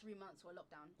first 3 months were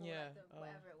lockdown or Yeah. like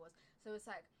whatever it was. So it's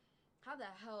like, how the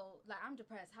hell, like I'm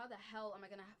depressed. How the hell am I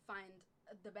gonna find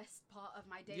the best part of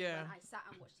my day Yeah. when I sat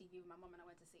and watched TV with my mum and I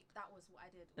went to sleep? That was what I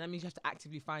did. And that means you have to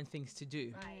actively find things to do,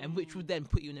 Right. and which will then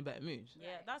put you in a better mood.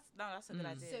 Yeah, Right. that's a good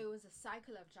idea. So it was a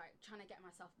cycle of like trying to get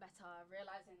myself better,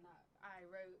 realizing that I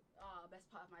wrote, best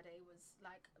part of my day was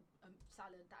like a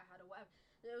salad that I had or whatever.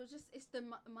 It was just, it's the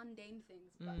mundane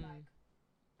things, but like,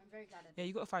 I'm very glad I did. Yeah,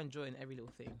 you got to find joy in every little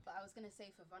thing. But I was going to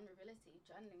say for vulnerability,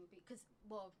 journaling, because,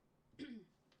 well,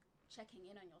 checking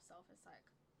in on yourself, it's like,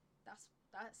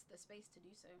 that's the space to do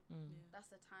so. That's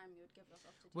the time you would give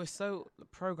yourself to do We're so. so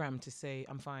programmed to say,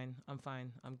 I'm fine, I'm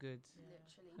good.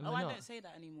 Literally. And Oh, we're I not. don't say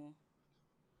that anymore.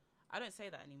 I don't say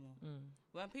that anymore.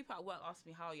 When people at work ask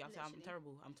me how are you, I say I'm Literally.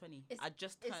 terrible. I'm 20. It's- I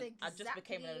just it's became an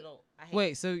exactly- adult. I hate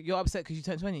Wait, so you're upset because you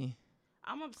turned 20?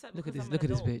 I'm upset Look at because this, I'm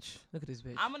an adult. bitch. Look at this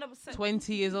bitch. I'm an upset.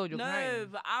 20 years old, you're No, crying.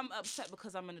 but I'm upset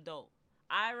because I'm an adult.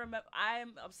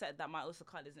 I'm upset that my Ulster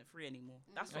card isn't free anymore.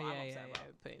 That's what I'm upset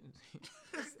about. Pain.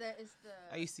 It's the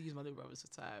I used to use my little brothers for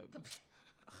time.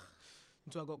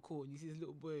 Until I got caught. You see this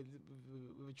little boy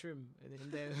with a trim, and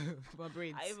then there with my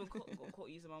braids. I even got caught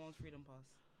using my mom's freedom pass.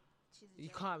 she's a You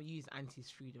joke. can't use Auntie's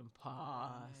freedom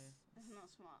pass. It's not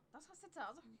smart. That's what I said to her. I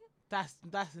was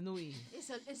like, That's naughty. it's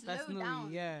That's low naughty.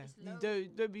 down. Yeah, It's you low.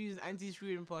 don't be using Auntie's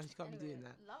freedom pass. You can't be Anyway, doing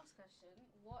that. Last question.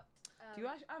 What? Do you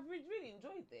actually? I've really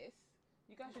enjoyed this.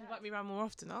 You guys should invite me around more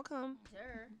often. I'll come.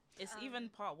 Sure. It's even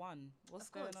part 1. What's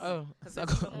Of going course. on? Oh, Because so I've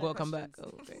there's got more to come back.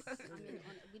 questions. Oh, okay. I mean,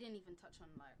 we didn't even touch on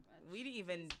like. We didn't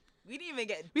even get. We didn't even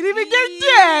get there. We didn't get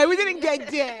there. We didn't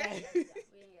get there.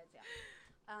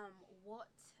 What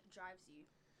drives you?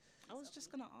 I was just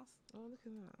gonna ask. Oh, look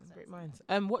at that. So Great it's-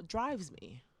 minds. What drives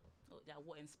me? Yeah,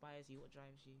 what inspires you? What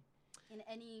drives you? In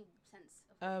any sense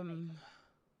of what you make of that.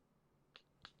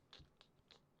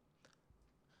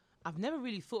 I've never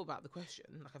really thought about the question.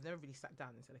 Like, I've never really sat down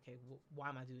and said, okay, why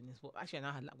am I doing this? Actually,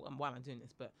 I know why am I doing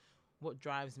this? But what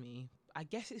drives me? I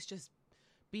guess it's just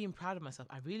being proud of myself.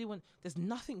 I really want. There's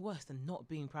nothing worse than not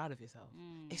being proud of yourself.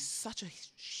 It's such a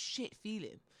shit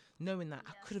feeling knowing that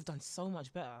I could have done so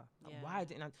much better. Like, why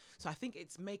didn't I? So I think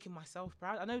it's making myself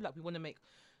proud. I know, like, we want to make.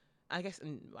 I guess,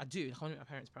 and I do. Like, I want to make my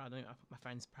parents proud. I want to make my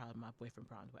friends proud, my boyfriend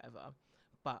proud, whatever.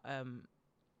 But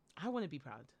I want to be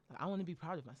proud. Like, I want to be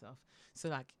proud of myself. So,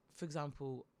 like, for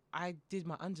example, I did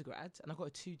my undergrad and I got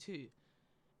a 2-2,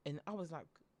 and I was like,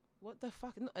 what the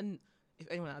fuck? And if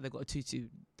anyone out there got a 2-2,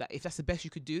 that if that's the best you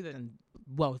could do, then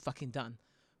well fucking done.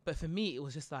 But for me, it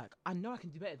was just like, I know I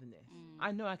can do better than this.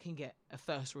 I know I can get a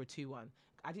first or a 2-1.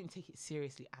 I didn't take it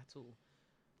seriously at all.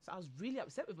 So I was really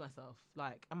upset with myself.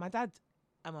 Like, and my dad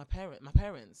and my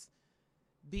parents,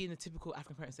 being the typical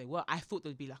African parents, say, well, I thought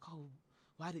they'd be like, oh,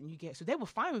 why didn't you get? So they were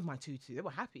fine with my 2-2. They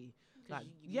were happy. Like,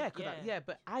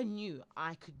 but I knew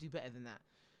I could do better than that.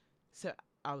 So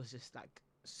I was just like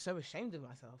so ashamed of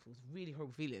myself. It was a really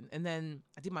horrible feeling. And then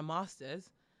I did my masters,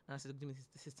 and I said,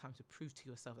 this is time to prove to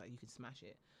yourself that you can smash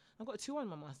it. I got a 2-1 in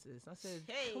my masters. I said,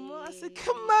 come on. I said,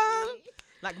 come on.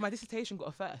 Like, my dissertation got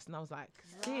a first, and I was like,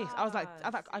 this.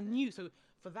 I knew. So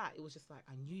for that, it was just like,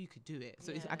 I knew you could do it.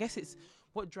 So I guess it's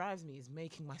what drives me is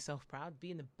making myself proud,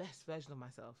 being the best version of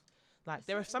myself. Like,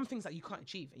 there are some things that you can't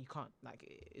achieve, and you can't, like,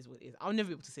 it is what it is. I'll never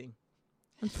be able to sing.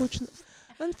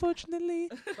 Unfortunately.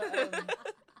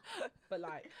 But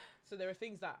like, so there are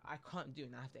things that I can't do,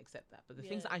 and I have to accept that. But the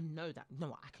things that I know that,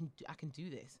 no, I can do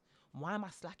this. Why am I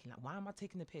slacking? Like, why am I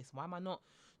taking the piss? Why am I not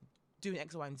doing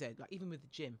X, Y, and Z? Like, even with the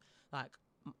gym, like,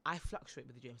 I fluctuate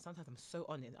with the gym. Sometimes I'm so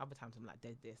on it. Other times I'm like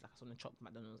dead this. Like, I want to chop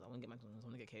McDonald's. I want to get McDonald's. I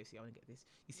want to get KFC. I want to get this.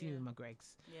 You see me with my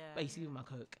Greggs. But you see me with my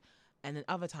Coke. And then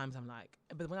other times I'm like,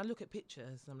 but when I look at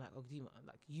pictures, I'm like, Ogadinma,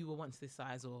 like, you were once this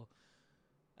size, or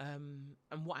and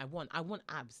what I want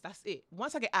abs. That's it.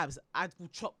 Once I get abs, I will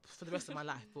chop for the rest of my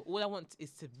life. But all I want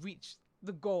is to reach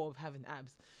the goal of having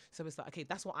abs. So it's like, okay,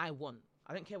 that's what I want.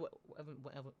 I don't care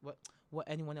what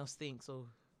anyone else thinks or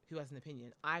who has an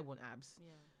opinion. I want abs. Yeah.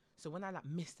 So when I like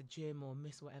miss the gym or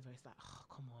miss whatever, it's like, oh,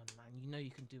 come on, man, you know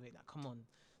you can do it. Like, come on.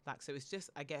 Like, so it's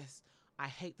just, I guess, I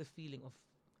hate the feeling of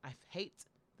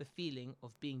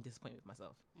being disappointed with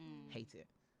myself. Hate it.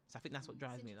 So I think that's what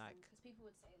drives me. Like, because people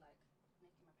would say like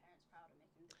making my parents proud or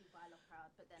making the people I love proud,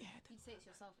 but then you'd say it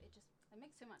to yourself. It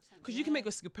makes so much sense. Because you can make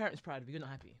your parents proud if you're not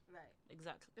happy. Right.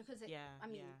 Exactly. Because I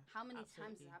mean, how many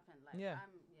times has happened? Like,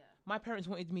 my parents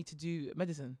wanted me to do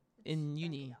medicine in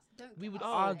uni. We would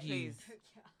argue.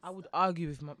 I would argue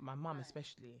with my mum,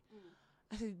 especially.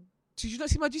 I said, did you not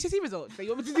see my GCSE results? They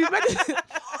want me to do medicine.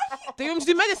 They want me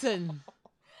to do medicine.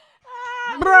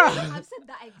 Bruh, I've said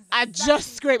that exactly. I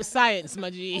just scraped science, my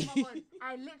G. Oh my god,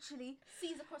 I literally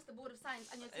sees across the board of science,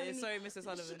 and you're telling me. Sorry, Mr.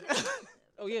 Sullivan.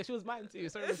 Oh yeah, she was mine too.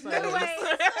 Sorry, Miss No Sullivan. way.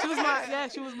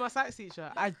 She was my science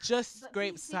teacher. I just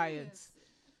scraped science.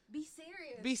 Be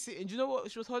serious. And do you know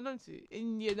what she was holding on to?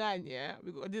 In year 9,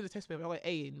 I did a test paper. I got an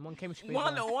A in one chemistry paper.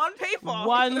 One paper.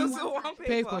 One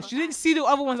paper. She didn't see the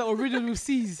other ones that were riddled with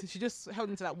C's. She just held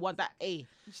into that A.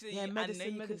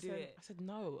 Medicine. I said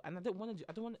no, and I don't want to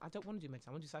do medicine.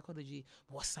 I want to do psychology.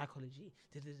 What's psychology?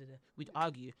 We'd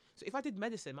argue. So if I did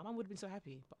medicine, my mum would have been so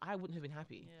happy, but I wouldn't have been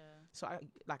happy. Yeah. So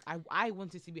I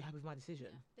wanted to be happy with my decision.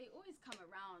 They always come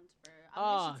around, bro.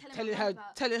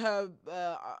 Telling her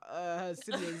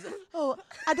siblings, oh,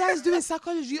 Ada's doing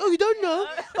psychology. Oh, you don't know?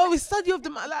 Oh, we study of the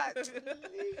like.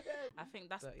 I think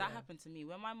that happened to me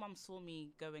when my mum saw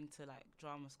me going to like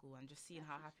drama school and just seeing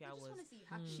how happy I was.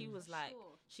 She was like,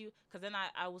 because then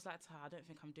I was like to her, I don't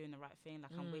think I'm doing the right thing.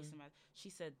 Like, I'm wasting my. She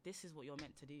said, this is what you're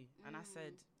meant to do, and I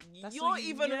said, you're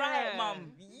even right,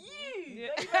 mum. You're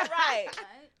even right.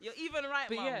 You're even right,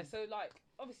 but mum. Yeah, so like,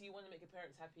 obviously you want to make your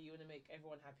parents happy, you want to make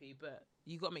everyone happy, but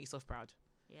you got to make yourself proud.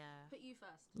 Yeah. Put you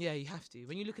first. Yeah, you have to.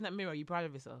 When you look in that mirror, are you proud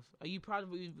of yourself? Are you proud of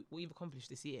what you've accomplished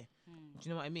this year? Do you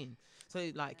know what I mean?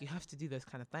 So like, you have to do those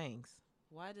kind of things.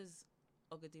 Why does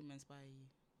Ogadinma inspire you?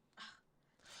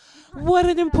 What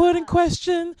an important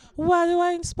question. Why do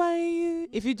I inspire you?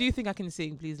 If you do think I can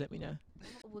sing, please let me know.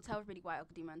 We'll tell everybody why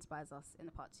Ogadinma inspires us in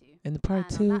the part 2. In the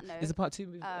part And on 2, that note, is the part 2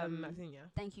 with Maxine, yeah?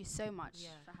 Thank you so much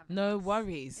for having No us.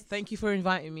 worries. Thank you for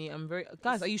inviting me. I'm very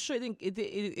guys. Are you sure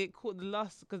it caught the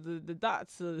last because the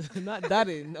dots are not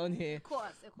dadding on here? Of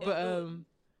course. But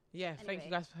yeah. Thank Anyway,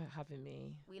 you guys for having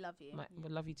me. we love you. We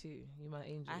love you too. You my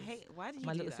angels. I hate. Why did you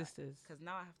my do little that? sisters. Because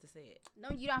now I have to say it. No,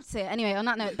 you don't have to say it. Anyway, on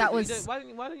that note, that was. Why don't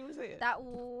you want to say it? That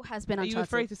all has been Are Uncharted. you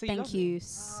afraid to say you Thank love you me?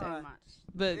 so much.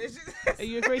 But are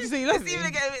you afraid to say you love me? It's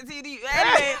even getting a bit too deep.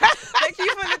 Anyway, thank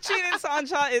you for tuning to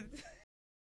Uncharted.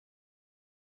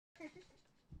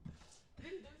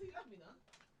 Don't you love me now?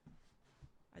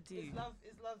 I do. Is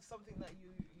love something that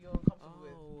you're